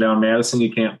situation down in Madison.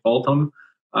 You can't fault him.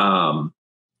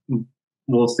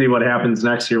 We'll see what happens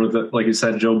next year with, like you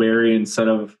said, Joe Barry instead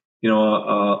of,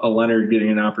 a Leonard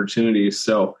getting an opportunity.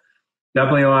 So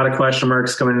definitely a lot of question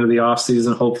marks coming into the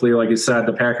offseason. Hopefully, like you said,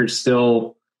 the Packers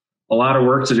still a lot of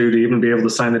work to do to even be able to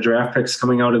sign the draft picks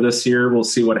coming out of this year. We'll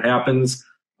see what happens.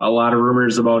 A lot of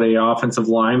rumors about a offensive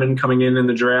lineman coming in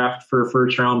the draft for a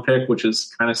first round pick, which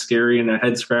is kind of scary and a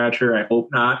head scratcher. I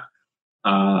hope not.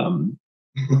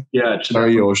 Yeah.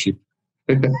 Sorry, Yoshi.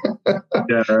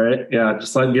 Yeah. Right. Yeah.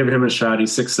 Just give him a shot.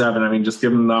 He's 6'7". I mean, just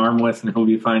give him the arm width and he'll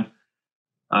be fine.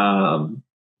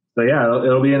 So yeah,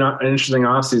 it'll be an interesting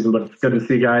offseason, but it's good to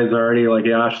see guys already like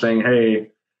Yosh saying,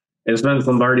 hey, it's Vince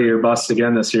Lombardi or bust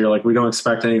again this year. Like, we don't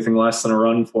expect anything less than a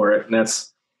run for it. And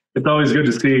it's always good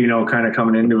to see, kind of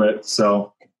coming into it.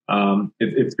 So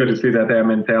it's good to see that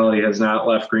mentality has not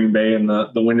left Green Bay and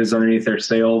the wind is underneath their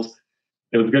sails.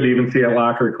 It was good to even see at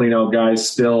locker clean out guys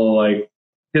still like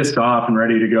pissed off and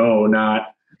ready to go.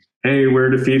 Not, hey, we're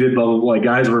defeated. But like,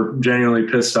 guys were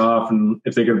genuinely pissed off. And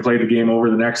if they could play the game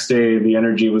over the next day, the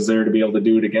energy was there to be able to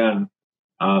do it again.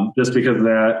 Just because of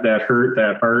that hurt,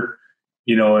 that heart,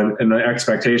 and the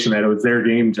expectation that it was their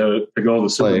game to go to the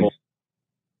Super Bowl.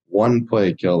 One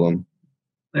play killed them.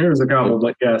 There was a couple,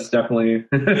 but yes, definitely.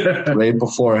 Right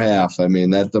before half. I mean,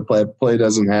 that the play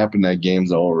doesn't happen, that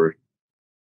game's over.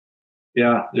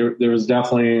 Yeah, there was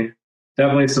definitely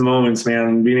some moments,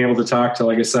 man. Being able to talk to,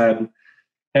 like I said,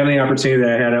 having the opportunity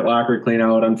that I had at locker clean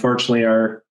out. Unfortunately,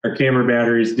 our camera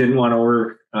batteries didn't want to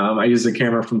work. I used a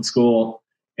camera from school,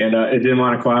 and it didn't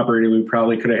want to cooperate. We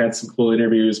probably could have had some cool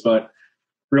interviews, but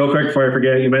real quick before I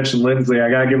forget, you mentioned Lindsley. I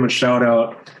got to give him a shout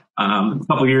out. A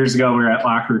couple years ago, we were at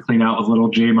Locker Clean Out with Little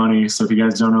J Money. So if you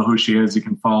guys don't know who she is, you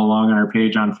can follow along on our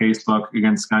page on Facebook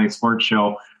against Sconni Sports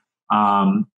Show.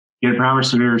 He had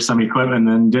promised to do some equipment and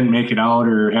then didn't make it out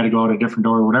or had to go out a different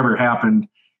door, whatever happened.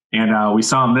 And we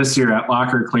saw him this year at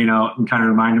Locker Clean Out and kind of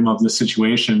remind him of the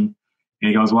situation. And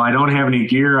he goes, well, I don't have any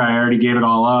gear. I already gave it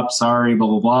all up. Sorry, blah,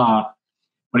 blah, blah.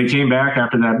 But he came back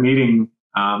after that meeting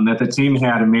that the team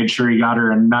had and made sure he got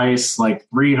her a nice $300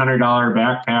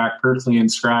 backpack, personally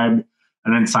inscribed,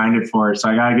 and then signed it for her. So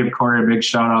I got to give Corey a big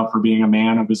shout out for being a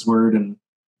man of his word and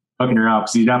hooking her up,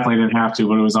 because he definitely didn't have to,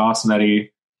 but it was awesome that he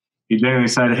genuinely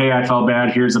said, hey, I felt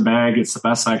bad. Here's a bag. It's the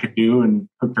best I could do, and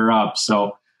hooked her up.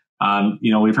 So,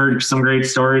 we've heard some great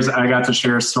stories. I got to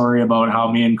share a story about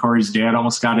how me and Corey's dad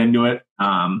almost got into it.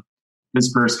 His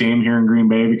first game here in Green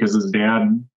Bay because his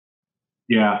dad,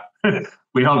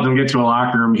 we helped him get to a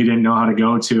locker room he didn't know how to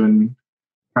go to, and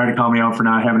tried to call me out for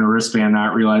not having a wristband,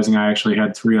 not realizing I actually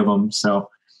had 3 of them. So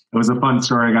it was a fun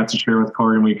story I got to share with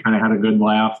Corey, and we kind of had a good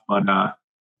laugh. But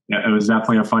yeah, it was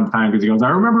definitely a fun time because he goes, I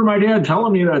remember my dad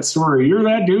telling me that story. You're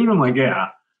that dude? I'm like, yeah.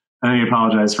 And he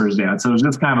apologized for his dad. So it was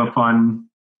just kind of a fun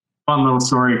little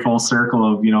story, full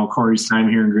circle of, Corey's time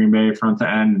here in Green Bay front to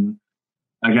end. And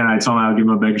again, I told him I would give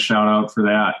him a big shout out for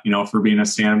that, for being a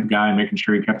stand-up guy, making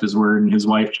sure he kept his word, and his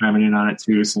wife chiming in on it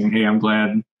too, saying, hey, I'm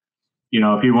glad,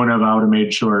 if he wouldn't have, I would have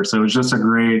made sure. So it was just a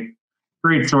great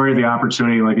story, the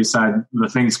opportunity, like you said, the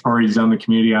things Corey's done in the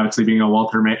community, obviously being a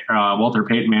Walter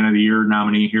Payton Man of the Year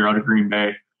nominee here out of Green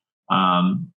Bay.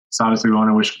 So obviously we want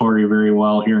to wish Corey very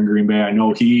well here in Green Bay. I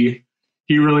know he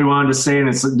really wanted to stay, and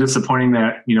it's disappointing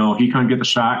that, he couldn't get the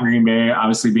shot in Green Bay.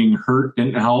 Obviously being hurt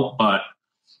didn't help, but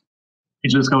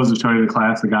it just goes to show you the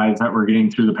class of guys that we're getting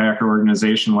through the Packer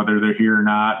organization, whether they're here or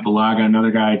not. Balaga,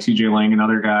 another guy, TJ Lang,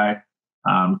 another guy,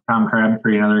 Tom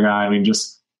Crabtree, another guy. I mean,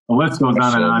 just the list goes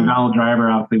on and on. Donald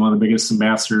Driver, obviously one of the biggest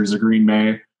ambassadors of Green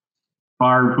Bay.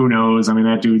 Favre, who knows? I mean,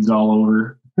 that dude's all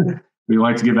over. We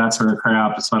like to give that sort of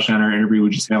crap, especially on our interview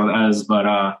we just had with Ez.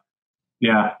 But,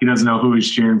 yeah, he doesn't know who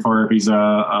he's cheering for, if he's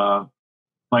a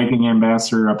Viking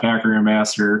ambassador, a Packer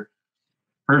ambassador.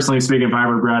 Personally speaking, if I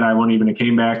were Brett, I wouldn't even have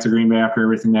came back to Green Bay after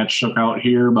everything that shook out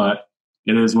here. But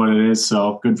it is what it is.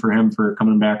 So good for him for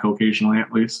coming back occasionally,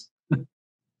 at least.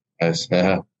 Yes,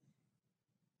 yeah.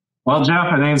 Well, Jeff,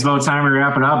 I think it's about time we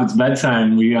wrap it up. It's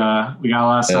bedtime. We got a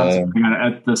lot of stuff. So we got to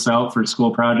edit this out for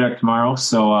school project tomorrow.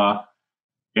 So,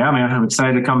 yeah, man, I'm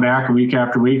excited to come back week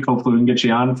after week. Hopefully we can get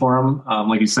you on for them.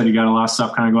 Like you said, you got a lot of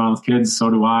stuff kind of going on with kids. So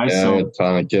do I. Yeah, a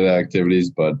ton of kid activities,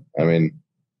 but I mean,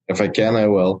 if I can, I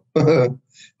will.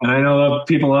 And I know that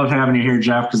people love having you here,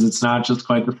 Jeff, because it's not just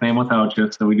quite the same without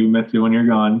you. So we do miss you when you're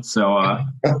gone. So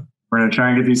we're going to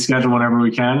try and get these scheduled whenever we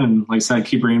can. And like I said,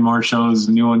 keep bringing more shows,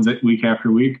 new ones week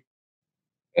after week.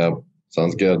 Yep,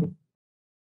 sounds good.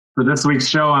 For this week's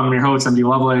show, I'm your host, MD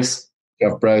Lovelace.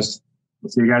 Jeff Price. We'll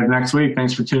see you guys next week.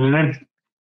 Thanks for tuning in.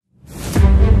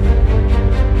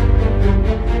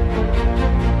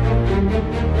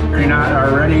 If you're not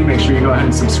already, make sure you go ahead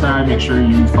and subscribe. Make sure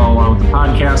you follow along with the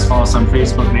podcast. Follow us on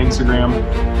Facebook and Instagram.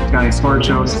 Sconni Sports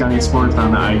Show, Sconni Sports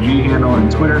on the IG handle and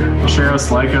Twitter. Share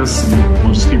us, like us, and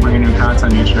we'll just keep bringing new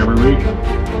content each and every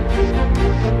week.